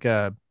is like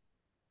a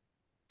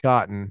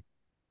cotton.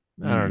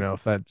 I don't Hmm. know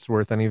if that's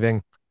worth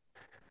anything.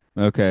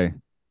 Okay.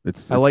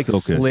 It's I it's like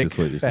silkish, is slick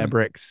what you're saying.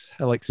 fabrics.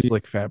 I like See,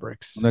 slick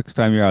fabrics. next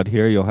time you're out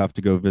here, you'll have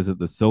to go visit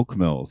the silk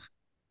mills.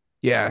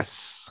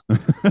 Yes.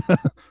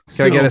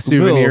 Can I get a Silk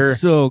mill, souvenir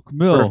silk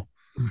for mill.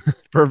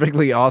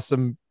 perfectly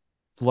awesome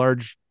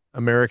large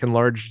American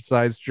large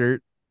size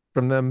shirt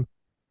from them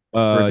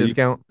for a You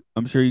discount?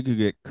 I'm sure you could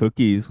get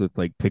cookies with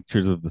like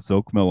pictures of the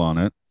silk mill on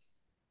it.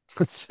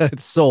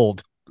 It's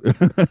sold.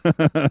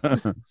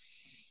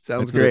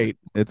 Sounds it's a great.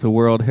 it's a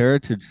World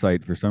Heritage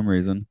site for some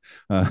reason.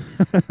 Uh,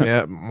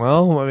 Yeah.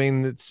 Well, I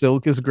mean,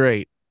 silk is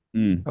great.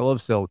 mm. I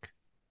love silk.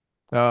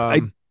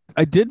 I Um,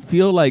 I did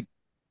feel like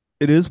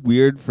it is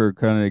weird for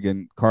Koenig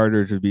and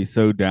Carter to be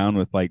so down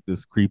with like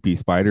this creepy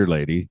spider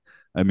lady.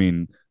 I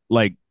mean,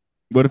 like,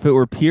 what if it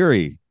were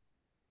Piri?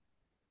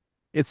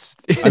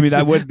 I mean, it's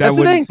that that's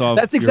the wouldn't thing.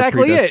 solve That's your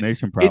exactly it.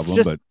 predestination It's problem,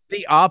 just but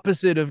the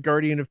opposite of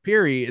Guardian of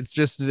Piri. It's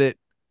just that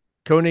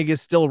Koenig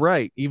is still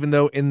right, even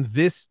though in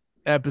this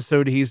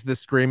episode he's the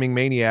screaming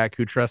maniac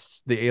who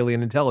trusts the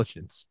alien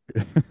intelligence.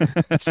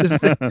 It's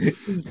just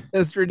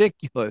it's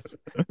ridiculous.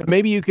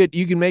 Maybe you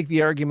can make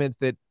the argument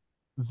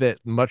that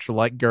much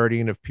like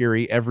Guardian of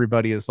Piri,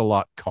 everybody is a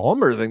lot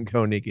calmer than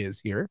Koenig is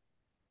here,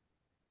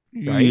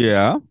 right?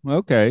 yeah,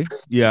 okay,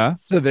 yeah.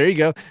 So there you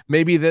go.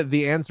 Maybe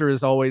the answer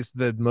is always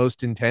the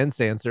most intense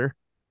answer.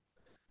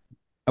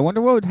 I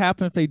wonder what would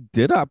happen if they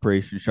did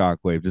Operation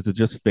Shockwave. Does it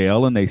just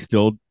fail and they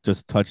still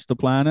just touch the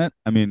planet?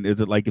 I mean, is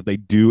it like if they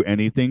do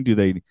anything,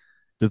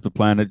 does the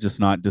planet just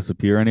not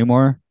disappear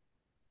anymore?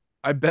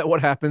 I bet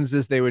what happens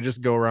is they would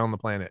just go around the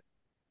planet.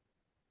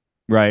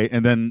 Right.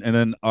 And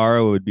then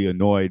Ara would be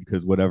annoyed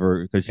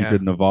because she Yeah.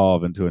 didn't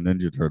evolve into a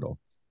Ninja Turtle.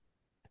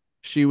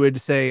 She would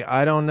say,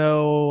 I don't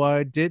know,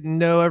 I didn't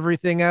know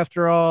everything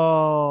after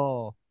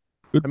all.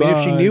 I mean, if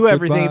she Goodbye, knew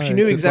everything, if she goodbye,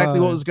 knew exactly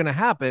what goodbye. was going to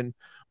happen,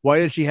 why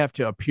did she have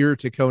to appear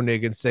to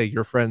Koenig and say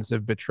your friends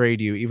have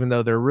betrayed you, even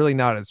though they're really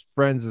not as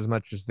friends as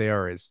much as they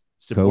are as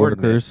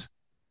Coworkers.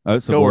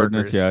 subordinates,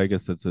 Subordinates, yeah, coworkers? I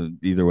guess that's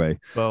either way.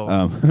 Both.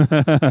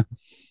 Um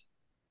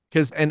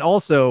Because, and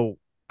also,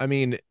 I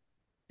mean,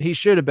 he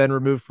should have been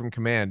removed from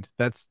command.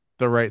 That's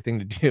the right thing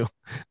to do.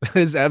 That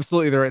is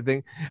absolutely the right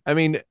thing. I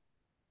mean,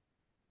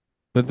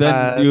 But then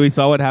uh, we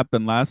saw what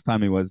happened last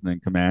time he wasn't in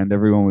command.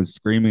 Everyone was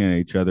screaming at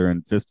each other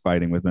and fist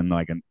fighting within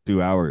like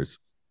 2 hours.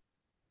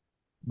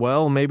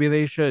 well, maybe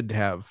they should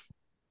have.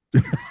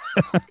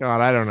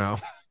 God, I don't know.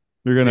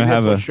 They're gonna Maybe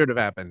that's have what a. should have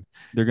happened.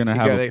 They're gonna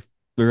You have got a.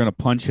 They're gonna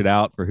punch it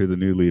out for who the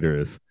new leader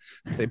is.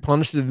 they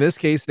punched in this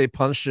case. They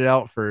punched it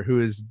out for who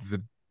is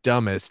the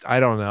dumbest. I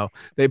don't know.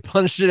 They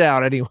punched it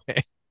out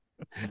anyway.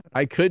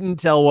 I couldn't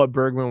tell what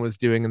Bergman was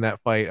doing in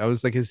that fight. I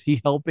was like, is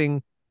he helping?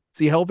 Is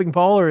he helping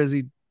Paul or is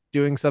he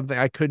doing something?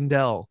 I couldn't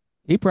tell.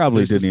 He It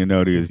probably was didn't just even know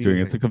what he was doing.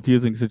 It's a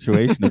confusing. confusing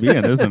situation to be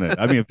in, isn't it?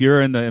 I mean, if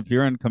you're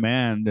in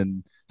command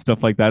and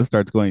stuff like that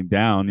starts going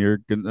down,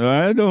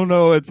 I don't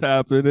know what's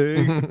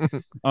happening.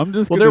 I'm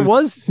just Well, there gonna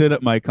was sit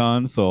at my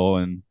console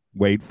and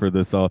wait for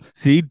this all.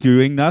 See,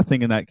 doing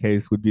nothing in that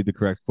case would be the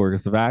correct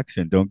course of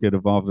action. Don't get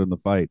involved in the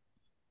fight.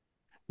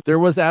 There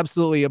was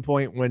absolutely a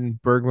point when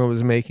Bergman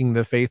was making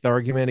the faith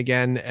argument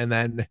again, and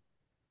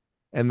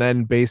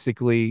then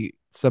basically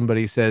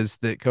somebody says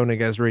that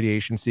Koenig has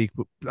radiation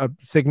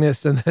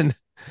sickness, and then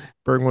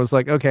Bergman was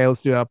like, "Okay,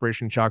 let's do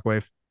Operation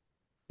Shockwave."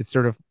 It's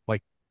sort of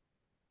like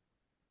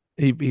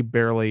he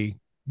barely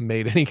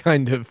made any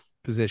kind of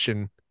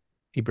position.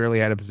 He barely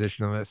had a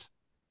position on this.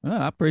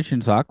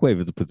 Operation Shockwave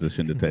is a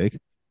position to take.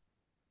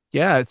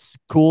 Yeah, it's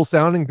cool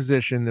sounding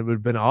position that would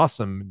have been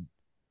awesome.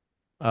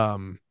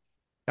 Um,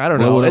 I don't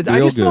Blow know. it up I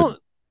real just good. don't.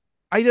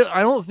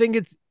 I don't think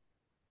it's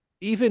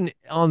even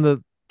on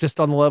the just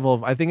on the level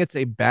of. I think it's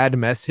a bad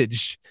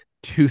message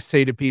to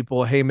say to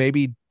people, "Hey,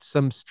 maybe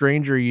some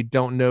stranger you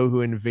don't know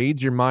who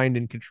invades your mind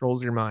and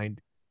controls your mind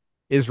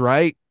is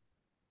right."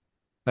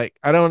 Like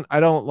I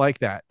don't like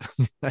that.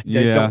 I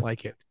Yeah. don't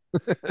like it.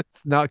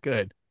 It's not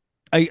good.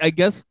 I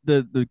guess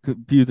the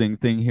confusing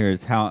thing here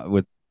is how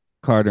with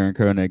Carter and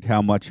Koenig,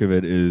 how much of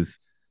it is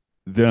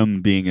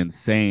them being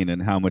insane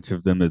and how much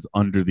of them is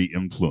under the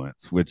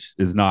influence, which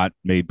is not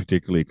made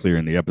particularly clear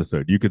in the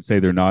episode. You could say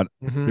they're not,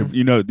 Mhm.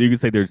 you could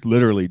say there's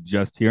literally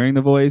just hearing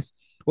the voice,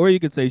 or you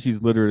could say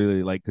she's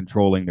literally like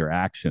controlling their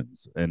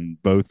actions, and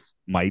both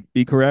might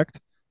be correct.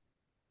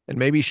 And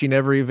maybe she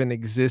never even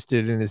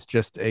existed and is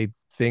just a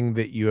thing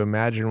that you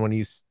imagine when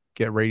you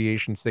get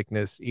radiation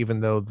sickness, even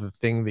though the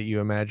thing that you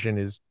imagine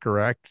is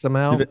correct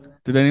somehow.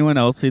 Did anyone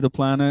else see the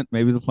planet?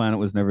 Maybe the planet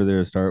was never there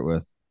to start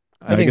with.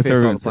 No, I I think guess they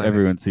saw the planet.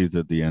 everyone sees it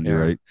at the end.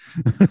 You're Yeah.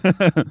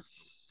 right.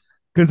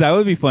 Because that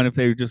would be fun if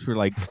they just were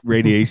like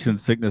radiation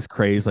sickness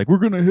craze, like we're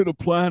gonna hit a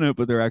planet,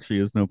 but there actually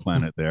is no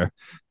planet there,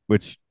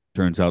 which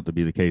turns out to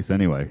be the case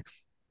anyway.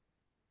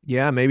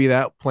 Yeah, maybe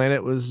that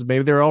planet was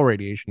maybe they're all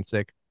radiation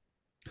sick.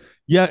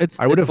 Yeah,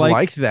 I would have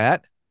liked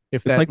that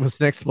if it's that like was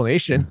an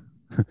explanation.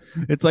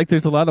 it's like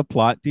there's a lot of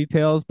plot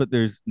details, but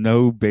there's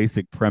no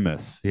basic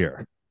premise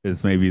here.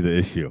 Is maybe the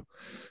issue.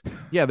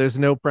 Yeah, there's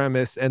no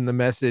premise, and the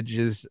message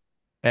is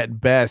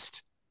at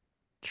best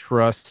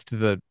trust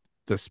the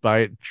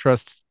spy,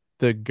 trust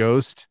the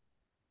ghost,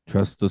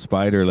 Trust the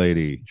spider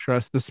lady.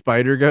 trust the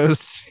spider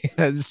ghost.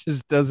 Yeah, it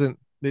just doesn't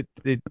it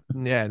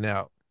yeah,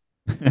 no.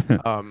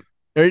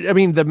 I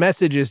mean the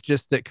message is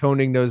just that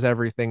Koenig knows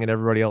everything and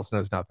everybody else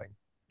knows nothing.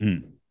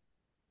 Mm.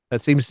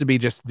 That seems to be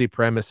just the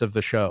premise of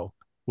the show,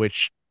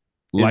 which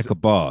is Like a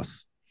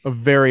boss.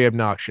 very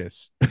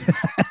obnoxious.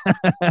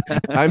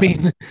 I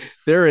mean,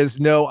 there is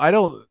no I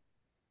don't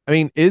I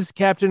mean, is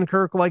Captain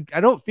Kirk like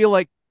I don't feel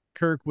like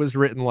Kirk was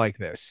written like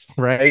this,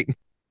 right?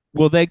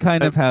 Well, they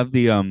kind I, of have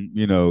the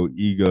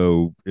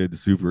ego and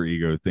super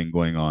ego thing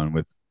going on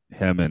with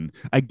him, and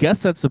I guess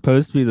that's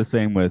supposed to be the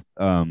same with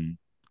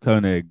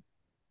Koenig,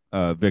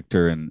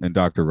 Victor, and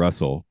Dr.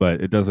 Russell,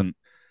 but it doesn't.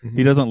 He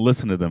Mhm. doesn't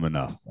listen to them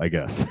enough, I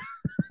guess,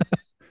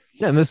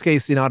 Yeah, in this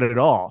case, not at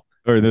all.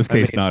 or in this I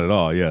case, mean, not at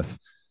all. Yes,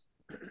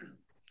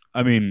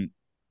 I mean,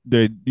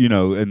 they,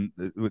 and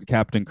with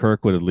Captain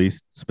Kirk would at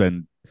least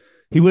spend.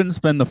 He wouldn't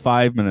spend the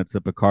 5 minutes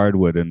that Picard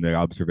would in the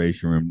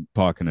observation room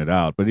talking it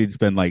out, but he'd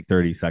spend like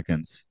 30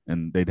 seconds,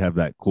 and they'd have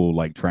that cool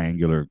like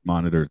triangular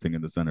monitor thing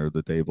in the center of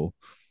the table.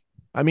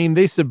 I mean,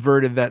 they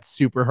subverted that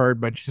super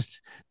hard by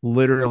just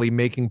literally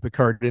making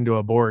Picard into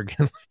a Borg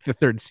in like the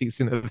third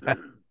season of that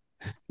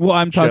Well,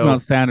 I'm talking show.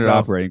 about standard So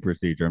operating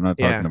procedure. I'm not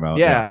talking yeah, about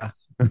yeah.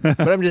 yeah.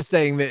 But I'm just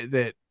saying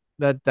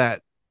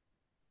that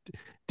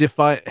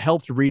define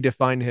helped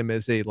redefine him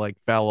as a like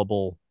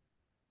fallible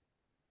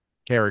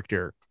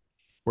character.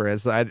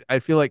 Whereas I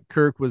feel like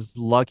Kirk was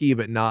lucky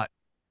but not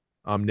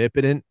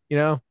omnipotent, you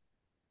know?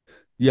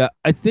 Yeah,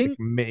 I Like think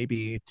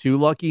maybe too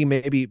lucky,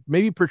 maybe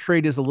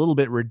portrayed as a little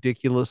bit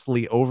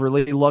ridiculously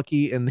overly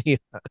lucky in the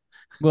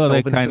well they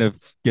Kelvin kind of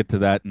films. get to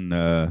that in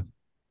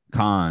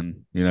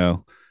Khan,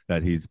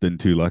 that he's been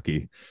too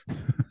lucky.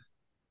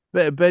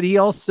 But he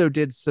also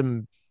did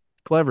some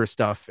clever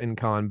stuff in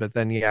Khan, but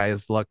then yeah,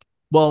 his luck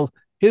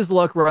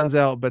runs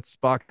out, but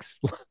Spock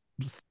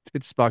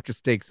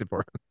just takes it for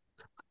him.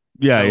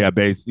 Yeah,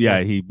 So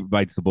yeah. he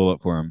bites the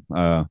bullet for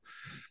him.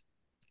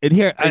 And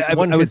here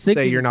One I was could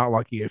say you're thinking not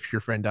lucky if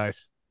your friend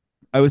dies.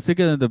 of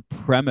the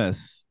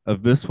premise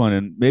of this one,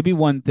 and maybe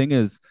one thing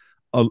is,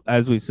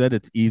 as we said,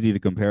 it's easy to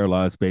compare a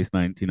lot of Space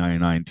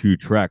 1999 to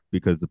Trek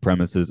because the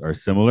premises are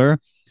similar.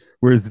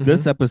 Whereas Mm-hmm.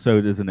 this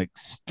episode is an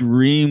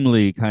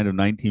extremely kind of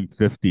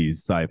 1950s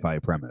sci-fi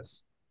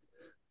premise,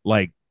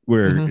 like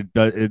where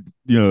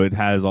Mm-hmm. it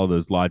has all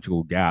those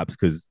logical gaps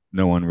because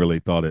no one really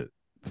thought it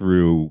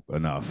through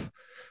enough.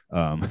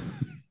 Um,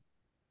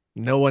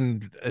 No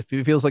one,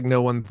 it feels like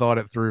no one thought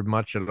it through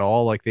much at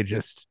all. Like they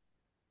just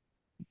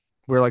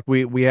we're like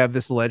we have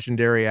this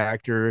legendary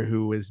actor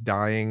who is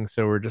dying,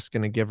 so we're just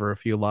gonna give her a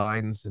few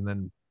lines, and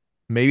then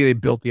maybe they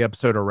built the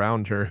episode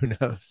around her. Who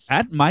knows?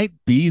 that might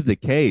be the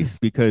case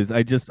because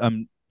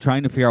I'm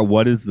trying to figure out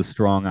what is the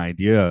strong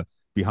idea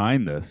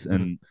behind this.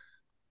 And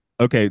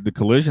okay, the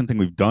collision thing,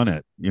 we've done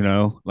it,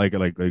 like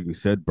you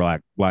said,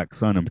 Black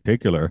Sun in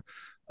particular.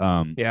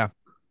 Um, Yeah,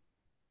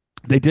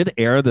 they did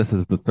air this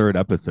as the third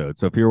episode.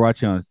 So if you're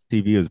watching on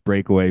TV, it was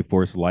Breakaway,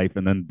 Force Life,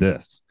 and then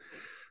this,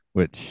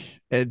 which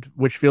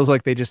which feels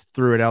like they just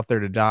threw it out there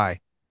to die.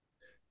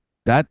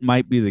 That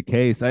might be the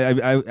case.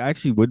 I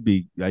actually would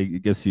be. I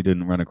guess you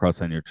didn't run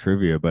across on your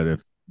trivia, but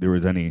if there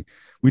was any,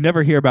 we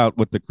never hear about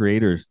what the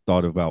creators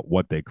thought about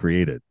what they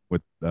created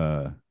with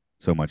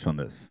so much on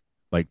this.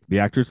 Like the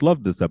actors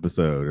loved this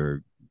episode,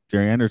 or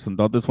Jerry Anderson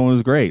thought this one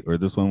was great, or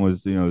this one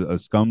was a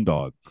scum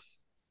dog.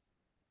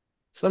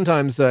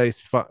 Sometimes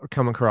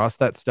come across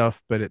that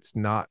stuff, but it's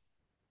not.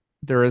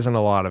 There isn't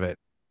a lot of it.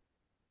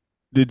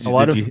 Did A you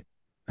lot did of you?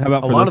 How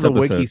about a for lot this of the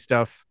wiki episode?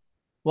 stuff.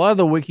 A lot of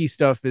the wiki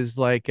stuff is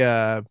like,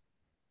 oh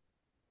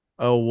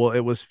well, it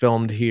was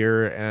filmed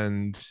here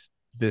and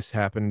this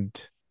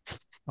happened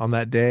on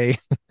that day.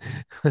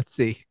 Let's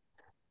see.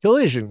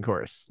 Collision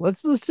course.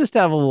 Let's just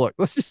have a look.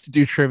 Let's just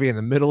do trivia in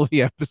the middle of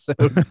the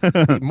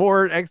episode.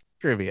 More X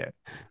trivia.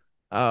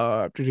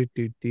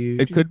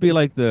 It could be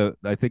like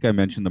I think I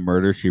mentioned the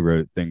Murder She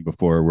Wrote thing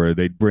before, where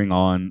they'd bring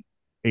on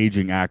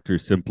aging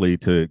actors simply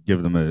to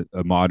give them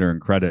a modern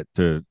credit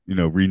to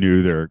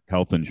renew their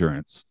health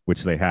insurance,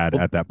 which they had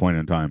Well, at that point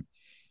in time.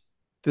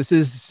 this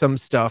is some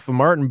stuff.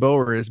 Martin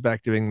Bower is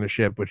back doing the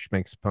ship, which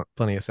makes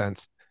plenty of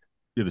sense.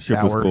 Yeah, the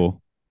ship was Bower.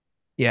 cool.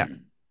 Yeah.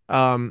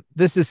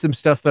 This is some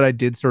stuff that I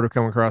did sort of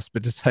come across,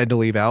 but decided to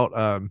leave out.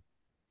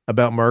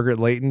 About Margaret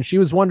Leighton. She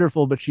was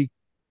wonderful, but she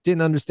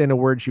didn't understand a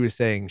word she was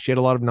saying. She had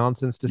a lot of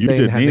nonsense to You say and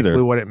didn't had no either.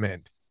 clue what it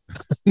meant.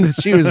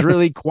 She was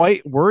really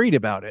quite worried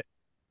about it.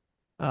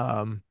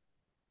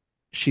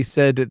 She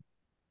said,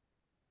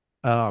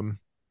 um,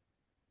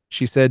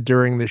 she said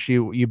during the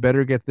shoot, "You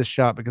better get this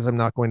shot because I'm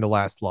not going to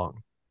last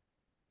long."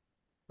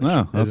 Which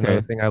Oh, is another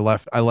okay. thing I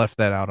left. I left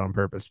that out on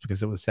purpose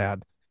because it was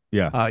sad.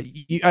 Yeah.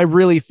 I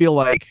really feel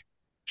like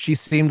she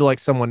seemed like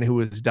someone who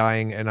was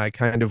dying, and I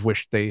kind of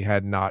wish they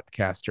had not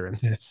cast her in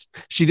this.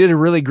 She did a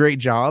really great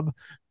job,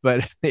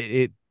 but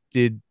it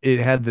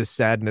had this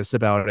sadness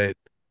about it,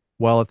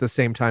 while at the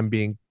same time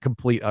being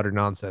complete utter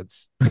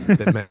nonsense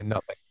that meant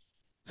nothing.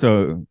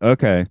 So,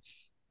 okay.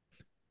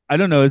 I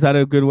don't know. Is that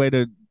a good way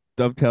to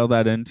dovetail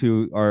that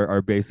into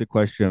our basic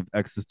question of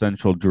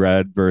existential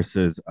dread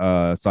versus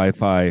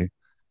sci-fi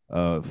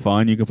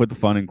fun? You can put the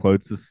fun in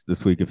quotes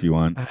this week if you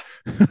want.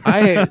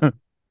 I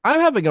I'm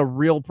having a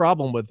real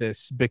problem with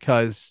this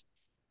because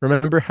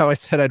remember how I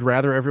said I'd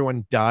rather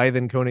everyone die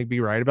than Koenig be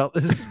right about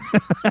this?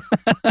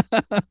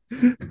 I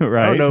don't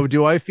Right. know.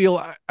 Do I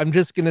feel I'm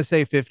just going to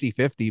say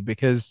 50-50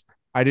 because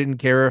I didn't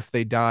care if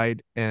they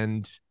died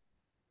and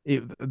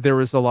there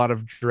was a lot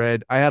of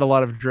dread. I had a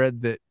lot of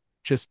dread that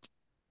just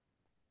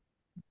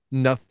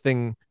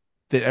nothing,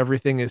 that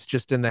everything is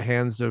just in the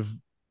hands of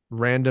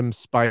random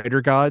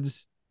spider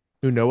gods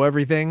who know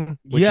everything,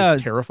 which is Yeah.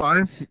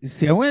 terrifying.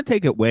 See, I want to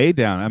take it way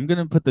down. I'm going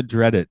to put the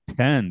dread at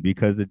 10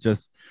 because it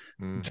just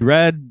Mm.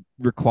 dread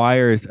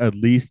requires at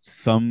least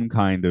some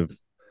kind of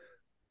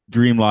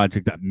dream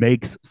logic that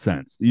makes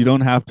sense. You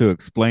don't have to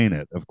explain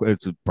it. Of course,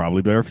 it's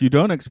probably better if you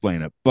don't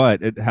explain it,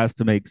 but it has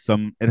to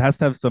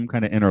have some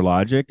kind of inner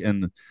logic.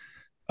 And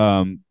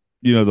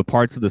the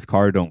parts of this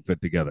car don't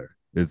fit together.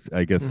 Is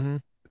I guess Mm-hmm.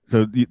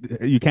 so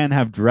you can't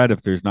have dread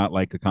if there's not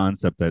like a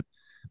concept that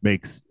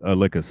makes a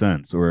lick of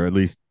sense, or at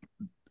least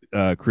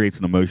creates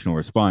an emotional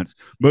response.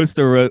 Most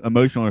of the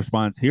emotional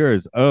response here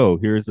is, oh,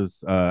 here's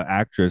this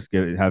actress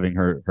having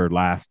her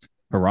last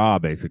hurrah,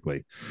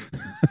 basically.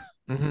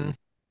 Mm-hmm.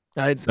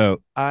 I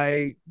So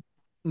I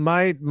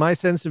my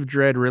sense of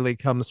dread really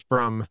comes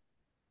from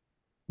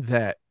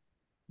that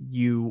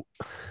you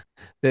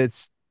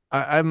that's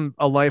I'm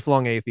a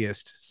lifelong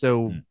atheist.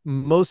 So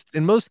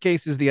in most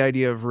cases the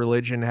idea of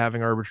religion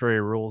having arbitrary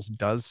rules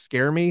does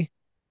scare me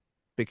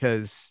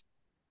because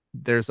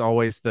there's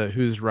always the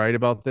who's right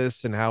about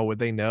this and how would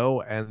they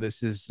know, and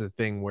this is the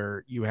thing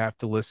where you have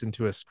to listen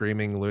to a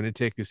screaming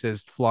lunatic who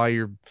says fly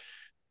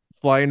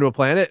into a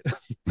planet,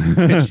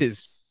 which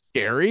is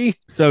scary.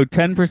 so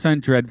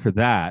 10% dread for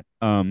that.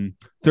 Uh-huh.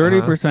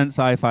 30%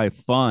 sci-fi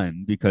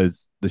fun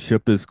because the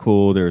ship is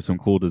cool. There are some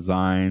cool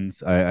designs.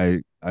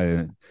 Some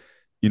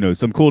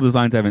cool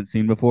designs I haven't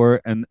seen before,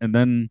 and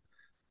then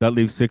that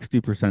leaves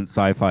 60%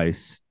 sci-fi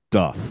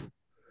stuff.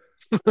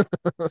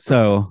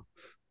 So,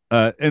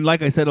 and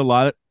like I said, a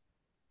lot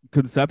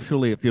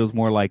conceptually, it feels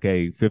more like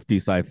a 50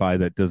 sci-fi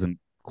that doesn't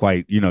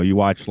quite. You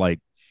watch like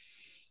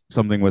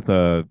something with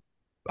a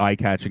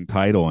eye-catching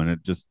title, and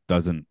it just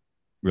doesn't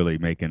really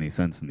make any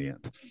sense in the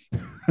end.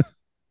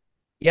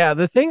 Yeah,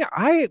 the thing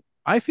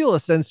I feel a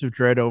sense of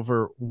dread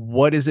over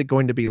what is it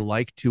going to be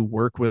like to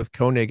work with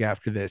Koenig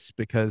after this,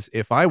 because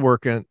if I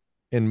work in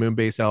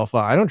Moonbase Alpha,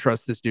 I don't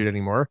trust this dude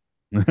anymore.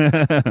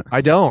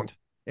 I don't.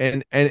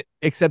 And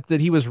except that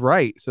he was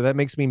right, so that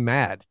makes me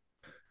mad.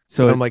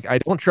 So So I'm it's like, I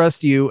don't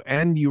trust you,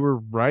 and you were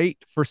right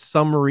for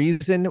some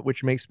reason,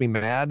 which makes me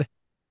mad,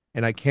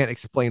 and I can't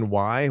explain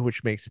why,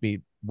 which makes me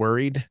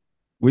worried.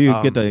 we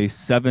would get Um, a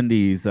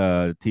 70s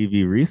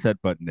TV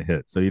reset button to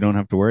hit, so you don't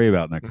have to worry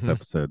about next mhm.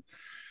 episode.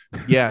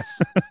 Yes.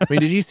 I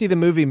mean, did you see the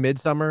movie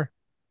Midsummer?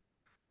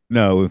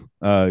 No,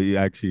 you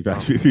actually Oh,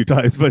 asked me a few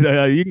times, but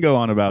you can go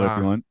on about it if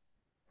you ah. want.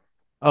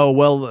 Oh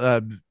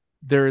well,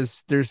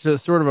 there's a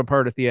sort of a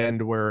part at the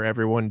end where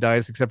everyone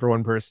dies except for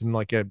one person,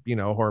 like a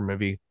horror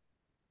movie,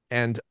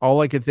 And all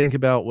I could think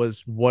about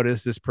was, what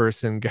is this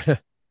person gonna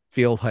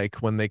feel like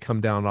when they come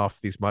down off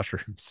these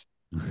mushrooms?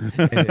 And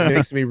it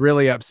makes me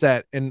really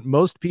upset. And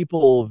most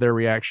people, their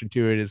reaction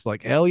to it is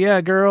like, hell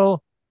yeah,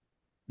 girl,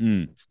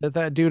 Mm. set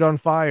that dude on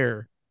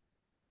fire.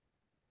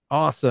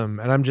 Awesome.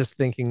 And I'm just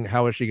thinking,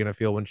 how is she gonna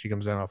feel when she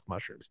comes down off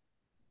mushrooms?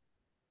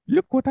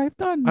 Look what I've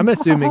done. I'm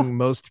assuming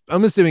most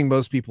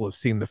people have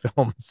seen the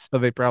film, so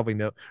they probably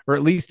know, or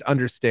at least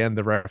understand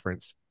the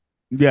reference.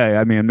 Yeah,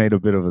 I mean, it made a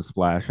bit of a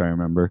splash, I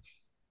remember.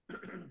 There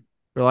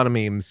are a lot of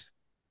memes.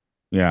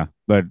 Yeah,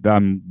 but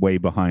I'm way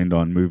behind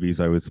on movies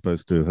I was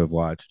supposed to have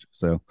watched.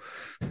 So,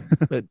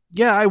 But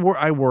yeah, I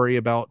worry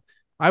about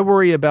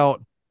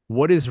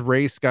what is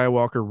Rey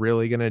Skywalker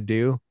really gonna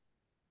do?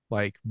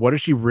 Like, what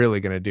is she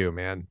really gonna do,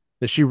 man?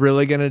 Is she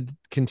really gonna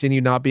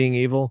continue not being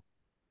evil?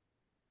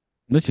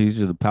 she's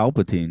the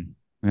Palpatine.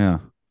 Yeah,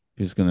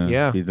 she's gonna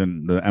Yeah. be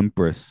the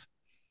Empress.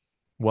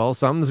 Well,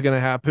 something's gonna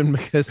happen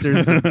because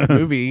there's a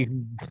movie.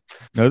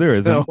 No, there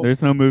isn't. So,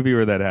 There's no movie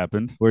where that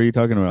happens. What are you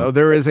talking about? oh,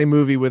 there is a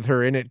movie with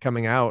her in it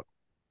coming out.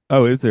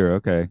 Oh, is there?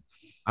 Okay.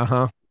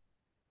 Uh-huh.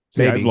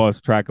 See, I've Maybe.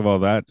 lost track of all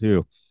that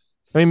too.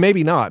 I mean,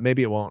 maybe not.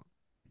 Maybe it won't.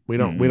 We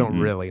don't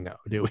Mm-mm-mm. really know,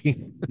 do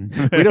we?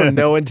 We don't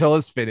know until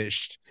it's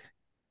finished.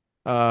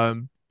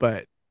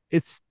 But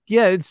it's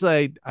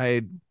like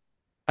I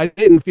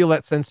didn't feel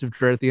that sense of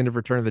dread at the end of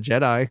Return of the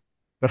Jedi,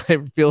 but I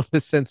feel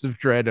this sense of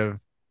dread of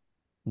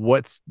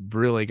what's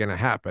really going to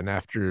happen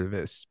after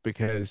this.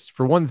 Because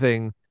for one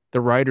thing, the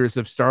writers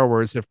of Star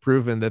Wars have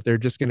proven that they're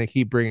just going to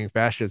keep bringing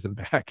fascism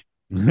back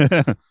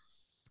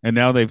And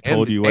now they've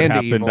told you what and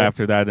happened evil.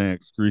 after that in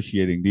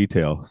excruciating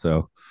detail.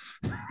 So,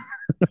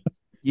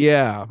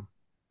 Yeah.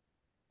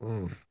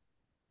 Mm.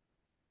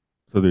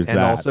 there's And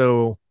that.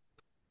 also,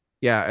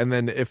 yeah, and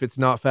then if it's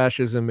not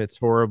fascism, it's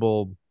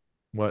horrible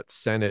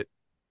Senate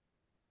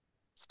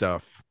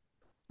stuff,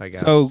 I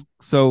guess.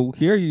 So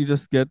here you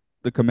just get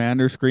the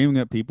commander screaming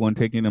at people and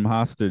taking them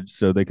hostage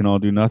so they can all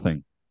do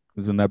nothing.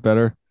 Isn't that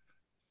better?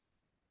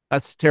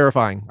 That's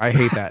terrifying. I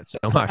hate that so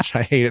much.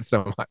 I hate it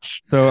so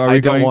much. So I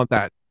don't want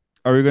that.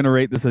 Are we going to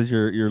rate this as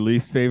your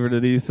least favorite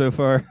of these so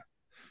far?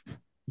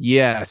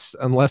 Yes,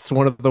 unless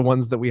one of the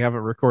ones that we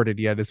haven't recorded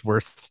yet is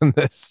worse than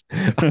this.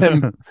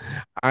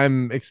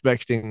 I'm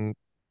expecting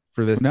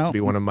for this No. to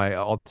be one of my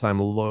all-time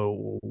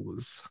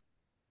lows.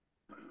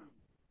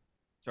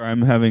 Sorry,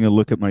 I'm having a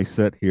look at my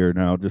set here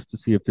now just to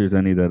see if there's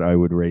any that I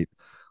would rate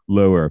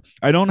lower.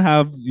 I don't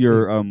have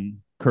your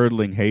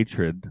curdling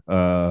hatred,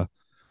 but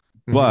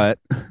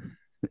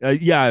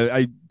yeah,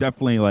 I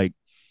definitely like.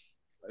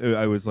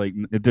 I was like,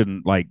 it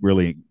didn't like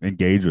really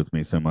engage with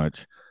me so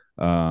much.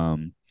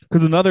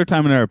 Because another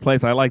time in another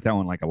place, I like that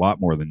one like a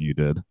lot more than you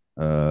did.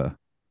 Did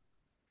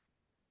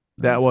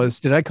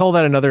I call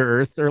that Another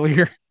Earth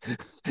earlier?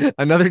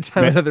 Another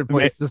time, another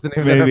place is the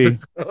name maybe.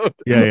 of the episode.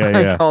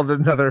 Yeah. I called it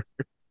Another.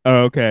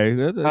 Oh, okay.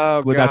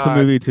 Oh, well, that's a God.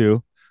 movie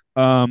too.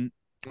 I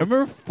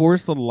remember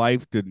Force of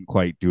Life didn't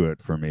quite do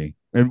it for me.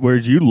 And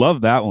whereas you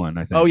love that one,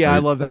 I think. Oh yeah, I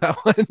right? love that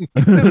one.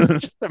 It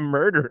was just a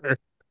murderer.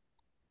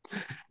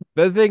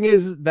 The thing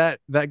is that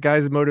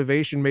guy's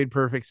motivation made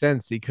perfect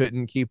sense. He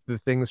couldn't keep the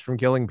things from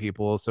killing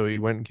people, so he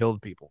went and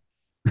killed people.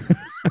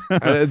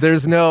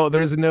 There's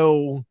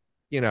no,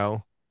 you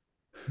know,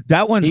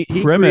 That one's he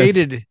premise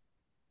created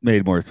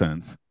made more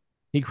sense.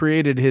 he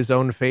created his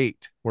own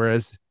fate,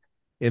 whereas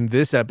in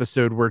this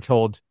episode we're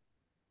told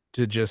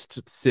to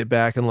just sit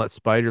back and let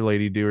Spider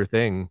Lady do her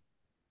thing.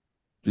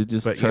 You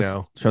just But,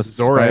 trust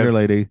Zorev- Spider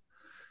Lady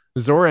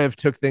Zorev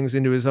took things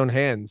into his own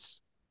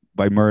hands.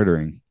 by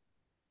murdering.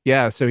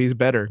 Yeah, so he's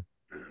better.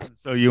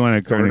 So you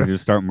want to Sort kind of. of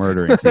just start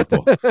murdering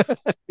people.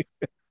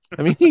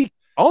 I mean, he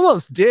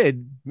almost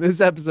did this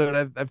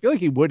episode. I feel like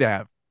he would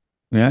have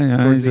Yeah,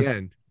 towards just the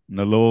end.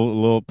 a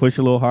little push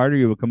a little harder,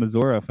 you become a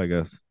Zoref, I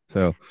guess.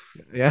 So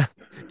Yeah.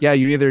 Yeah,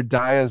 you either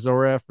die a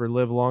Zoref or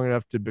live long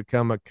enough to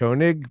become a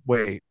Koenig.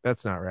 Wait,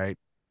 that's not right.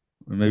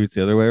 maybe it's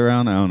the other way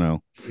around. I don't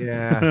know.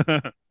 Yeah.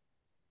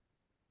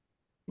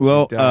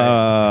 Well,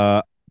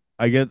 Die.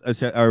 I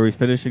guess are we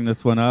finishing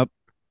this one up?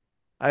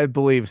 I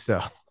believe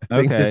so. I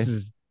think Okay.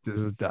 this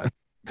is done.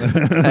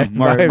 Mark's I've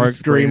brain is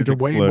screamed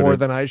way more exploded.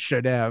 than I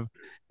should have,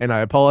 and I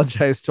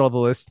apologize to all the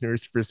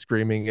listeners for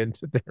screaming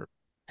into their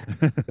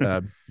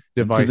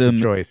device them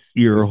of choice.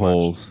 ear this much.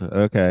 holes.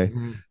 Okay.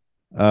 Mhm.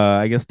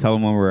 I guess tell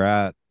them where we're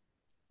at.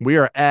 We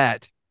are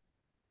at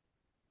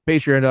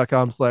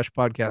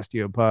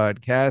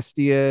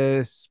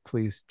patreon.com/podcastio.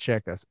 Please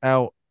check us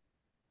out.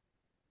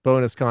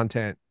 Bonus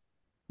content.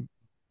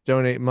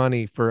 Donate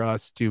money for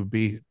us to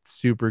be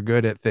super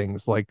good at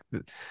things like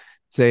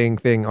saying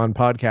thing on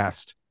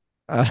podcast.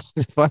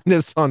 Find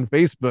us on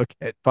Facebook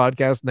at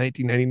Podcast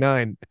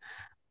 1999.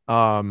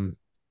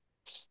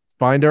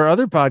 Find our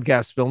other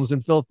podcast, Films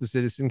and Filth, the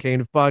Citizen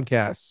Kane of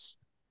podcasts.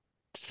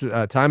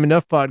 Time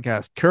Enough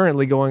podcast,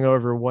 currently going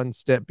over one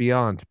step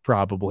beyond,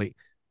 probably.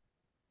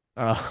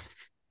 I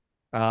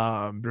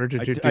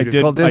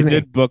Called Disney.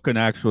 did book an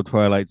actual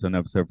Twilight Zone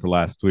episode for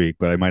last week,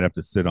 but I might have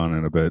to sit on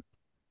it a bit.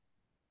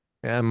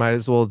 Yeah, might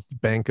as well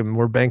bank them.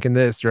 We're banking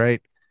this,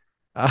 right?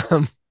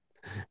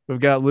 We've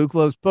got Luke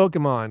Loves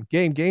Pokemon,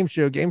 game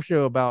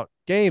show about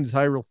games,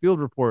 Hyrule Field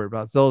Report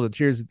about Zelda,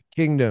 Tears of the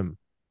Kingdom.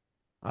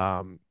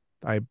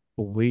 I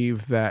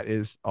believe that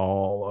is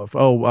all of.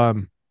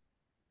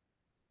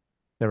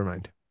 Never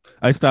mind.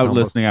 I stopped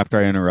listening after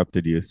I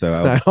interrupted you, so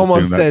I I almost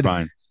assume that's said-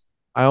 fine.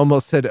 I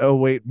almost said, "Oh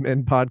wait,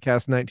 men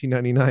podcast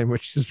 1999,"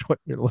 which is what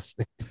you're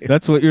listening to.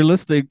 That's what you're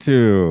listening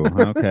to.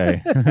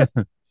 Okay.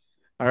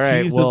 All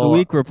right, Cheese well, of the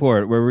Week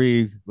report, where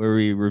we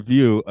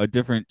review a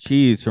different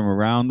cheese from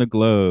around the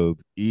globe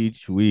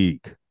each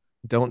week.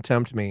 don't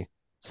tempt me.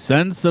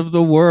 Sense of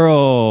the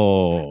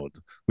world.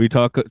 We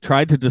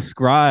tried to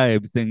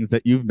describe things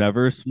that you've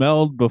never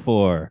smelled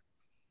before.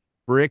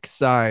 Brick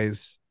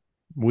size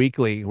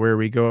weekly, where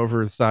we go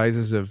over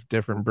sizes of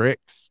different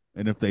bricks.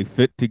 And if they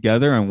fit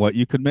together and what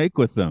you could make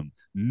with them.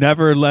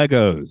 Never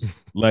Legos.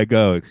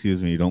 Lego,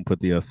 excuse me. Don't put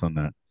the S on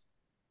that.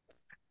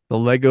 The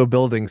Lego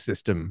building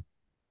system.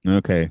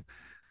 Okay.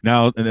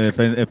 Now,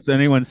 if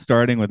anyone's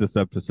starting with this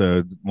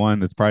episode,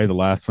 one, it's probably the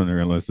last one they're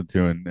going to listen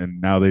to,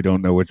 and now they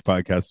don't know which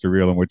podcasts are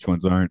real and which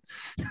ones aren't.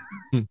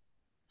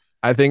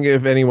 I think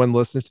if anyone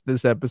listens to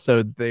this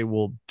episode, they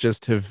will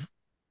just have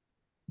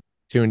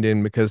tuned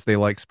in because they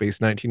like Space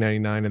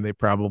 1999, and they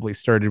probably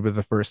started with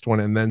the first one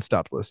and then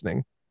stopped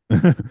listening.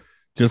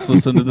 Just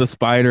listen to the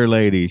spider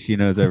lady. She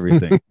knows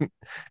everything.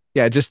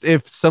 Yeah, just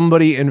if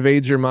somebody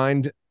invades your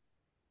mind,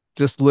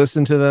 just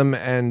listen to them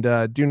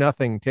and do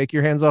nothing. Take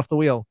your hands off the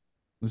wheel.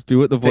 Just do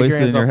what the Just take your voices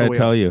in hands your off the head wheel.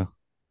 tell you.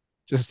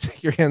 Just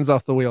take your hands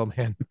off the wheel,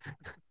 man.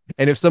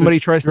 And if somebody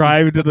tries to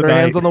Drive into put the their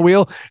hands night. on the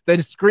wheel,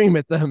 then scream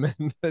at them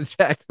and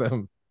attack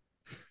them.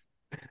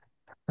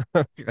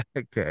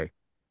 Okay,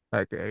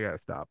 I gotta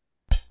stop.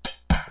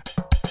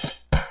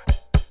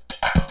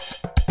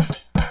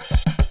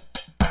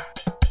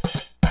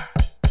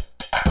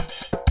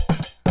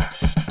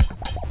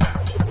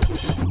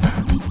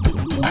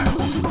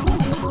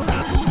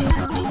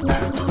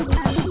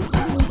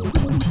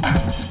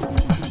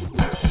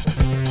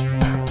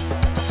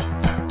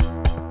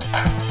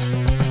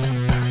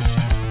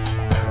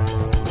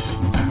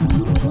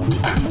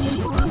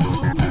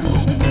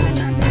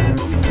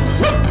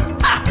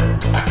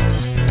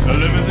 Let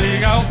me see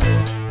you go.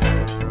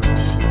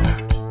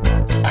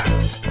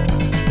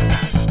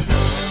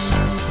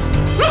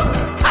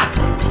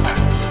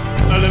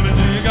 Let me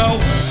see you go.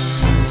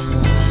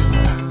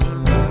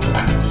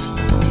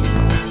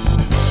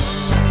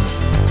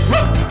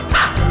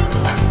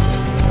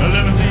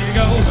 Let me see you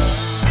go.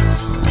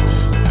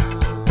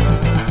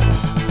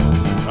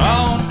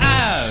 On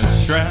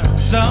ice,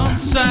 straps on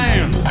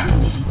sand.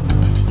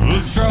 The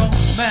strong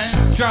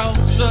man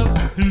draws up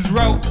his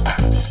rope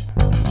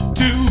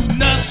to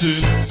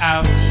nothing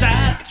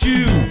outside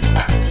you.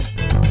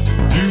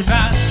 Do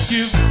not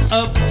give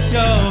up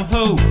your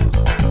hope.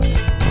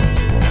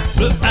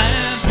 The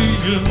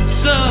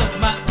ambience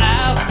of my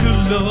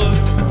alkaloid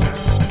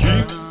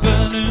keep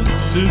burning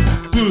this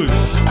bush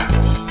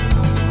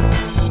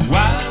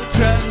while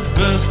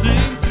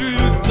transversing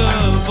through the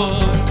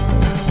void.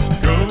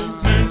 Go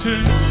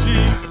maintain the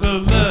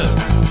alert.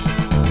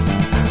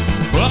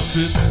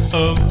 Puppets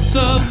of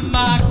the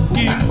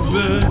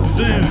mockingbirds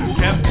in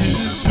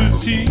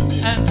captivity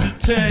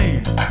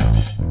entertain.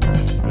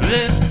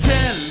 They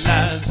tell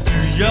lies to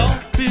your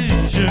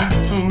vision,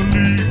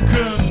 only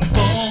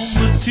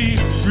conformity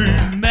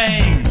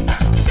remains.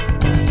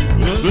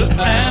 The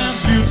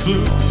ambience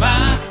of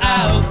my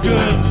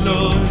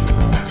alkaloid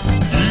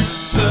keep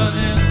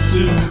burning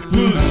this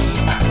bush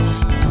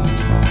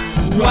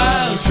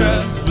while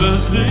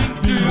transversing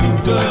through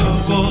the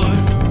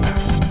void.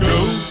 Go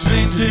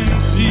maintain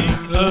the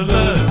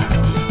alert.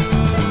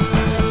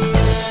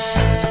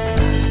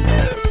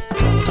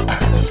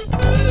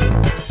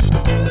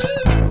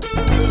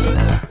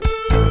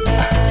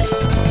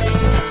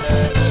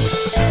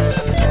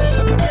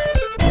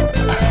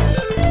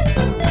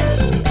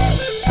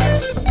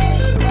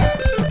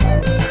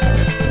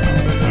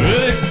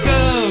 Let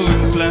go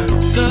and plant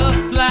the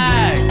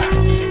flag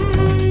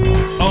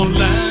on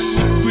land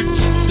with which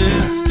they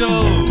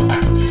stole.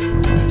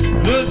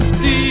 The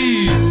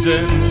deeds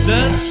and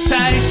the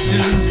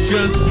titles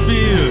just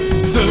feel